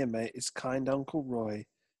happening here, mate, is kind Uncle Roy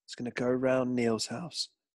is going to go round Neil's house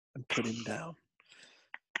and put him down.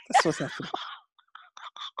 That's what's happening.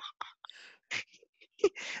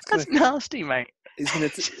 That's nasty, mate. He's going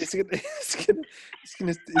to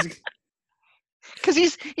because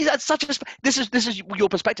he's had such a this is your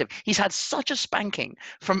perspective. He's had such a spanking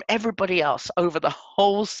from everybody else over the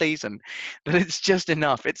whole season that it's just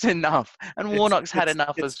enough. It's enough, and Warnock's had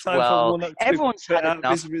enough as well. Everyone's had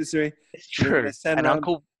enough. It's true. And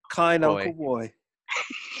Uncle Roy,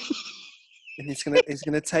 and he's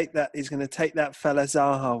gonna take that fella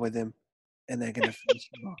Zaha with him, and they're gonna finish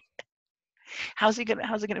him off. How's he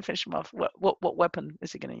gonna finish him off? What weapon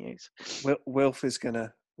is he gonna use? Wilf is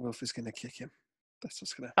gonna kick him. That's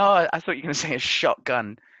what's gonna happen. Oh, I thought you were gonna say a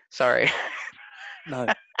shotgun. Sorry. No.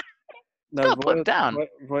 Put him down.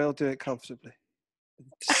 Roy will do it comfortably,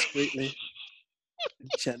 discreetly,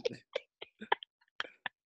 and gently.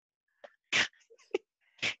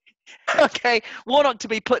 Okay, Warnock to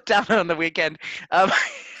be put down on the weekend. I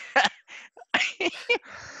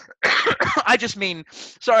just mean,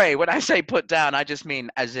 sorry, when I say put down, I just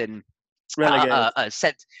mean as in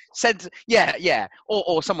said, yeah,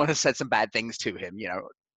 or someone has said some bad things to him, you know.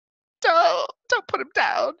 Don't put him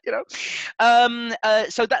down, you know.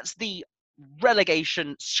 So that's the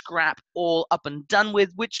relegation scrap all up and done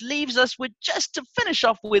with, which leaves us with just to finish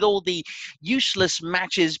off with all the useless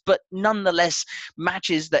matches, but nonetheless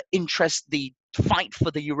matches that interest the fight for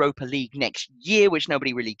the Europa League next year, which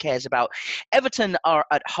nobody really cares about. Everton are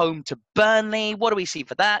at home to Burnley. What do we see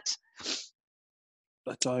for that?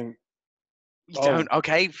 I don't. You don't?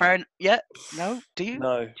 Okay, fair enough. Yeah. No? Do you?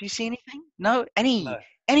 No. Do you see anything? No?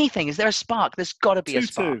 Anything? Is there a spark? There's got to be a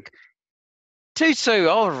spark. 2-2.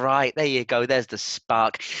 All right. There you go. There's the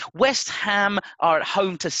spark. West Ham are at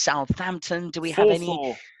home to Southampton. Do we have 4-4.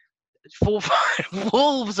 any? 4-5.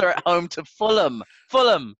 Wolves are at home to Fulham.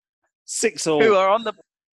 6-all. Who are on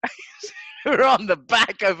the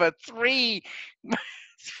back of a three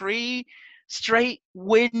straight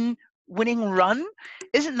winning run?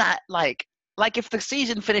 Isn't that like if the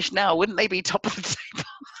season finished now, wouldn't they be top of the table?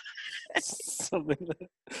 Something like that.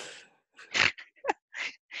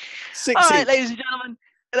 All right, ladies and gentlemen.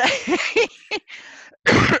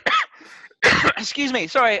 Excuse me.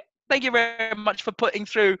 Sorry. Thank you very much for putting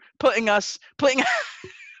us out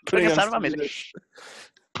of our misery.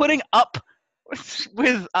 Putting up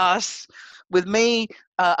with us, with me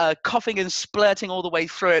coughing and splurting all the way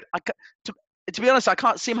through it. To be honest, I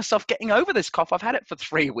can't see myself getting over this cough. I've had it for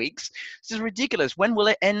 3 weeks. This is ridiculous. When will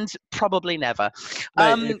it end? Probably never.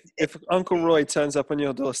 Mate, if Uncle Roy turns up on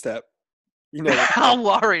your doorstep, you know. I'll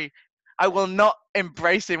worry. I will not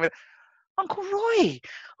embrace him with, Uncle Roy,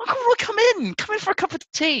 come in for a cup of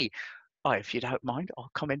tea. Oh, if you don't mind, I'll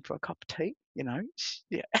come in for a cup of tea. You know,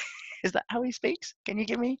 yeah. Is that how he speaks? Can you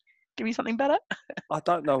give me something better? I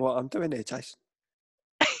don't know what I'm doing here, Jason.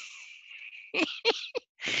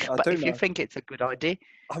 But if you think it's a good idea,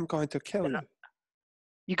 I'm going to kill you.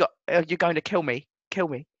 You're going to kill me. Kill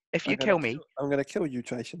me. If you kill me, I'm going to kill you,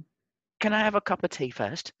 Jason. Can I have a cup of tea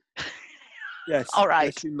first? Yes. All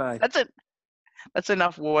right. Yes, you may. That's it. That's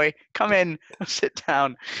enough, Roy. Come in. Sit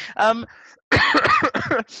down.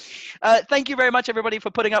 Thank you very much, everybody, for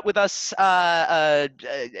putting up with us.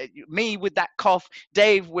 Me with that cough,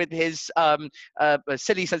 Dave with his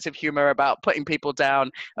silly sense of humor about putting people down,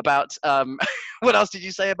 about what else did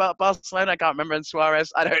you say about Barcelona? I can't remember, and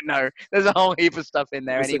Suarez. I don't know. There's a whole heap of stuff in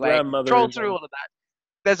there. Anyway, troll through all of that.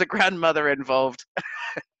 There's a grandmother involved.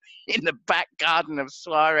 In the back garden of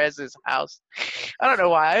Suarez's house. I don't know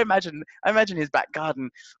why. I imagine his back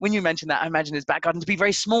garden. When you mention that, I imagine his back garden to be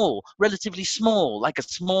very small, relatively small, like a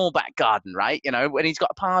small back garden, right? You know, when he's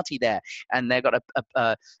got a party there, and they've got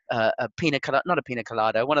a pina colada, not a pina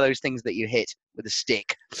colada, one of those things that you hit with a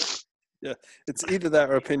stick. Yeah, it's either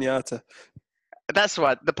that or a piñata. That's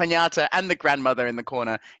what, the piñata and the grandmother in the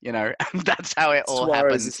corner. You know, that's how it all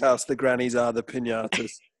Suarez's happens. house, the grannies are the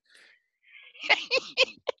piñatas.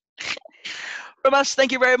 From us,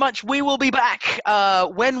 thank you very much. We will be back.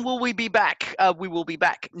 When will we be back? We will be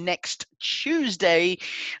back next Tuesday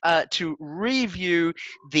to review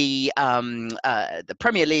the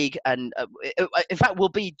Premier League, and in fact, we'll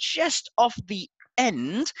be just off the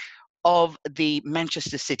end of the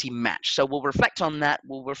Manchester City match. So we'll reflect on that.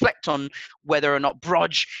 We'll reflect on whether or not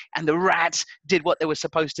Brodge and the Rats did what they were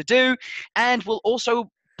supposed to do, and we'll also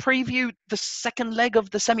preview the second leg of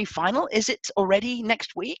the semi-final. Is it already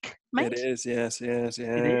next week, mate? It is, yes. It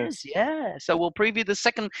is, yeah. So we'll preview the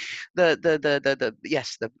second, the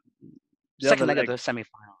second leg of the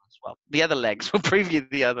semi-final as well. The other legs. We'll preview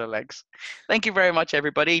the other legs. Thank you very much,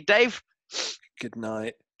 everybody. Dave. Good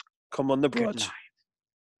night. Come on, the Brodge.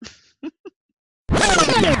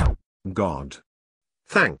 God.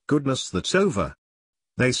 Thank goodness that's over.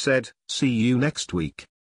 They said, see you next week.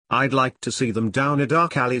 I'd like to see them down a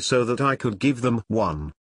dark alley so that I could give them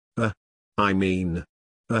one.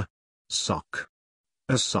 Sock.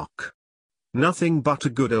 A sock. Nothing but a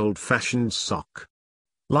good old-fashioned sock.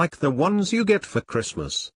 Like the ones you get for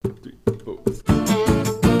Christmas. 3, 4.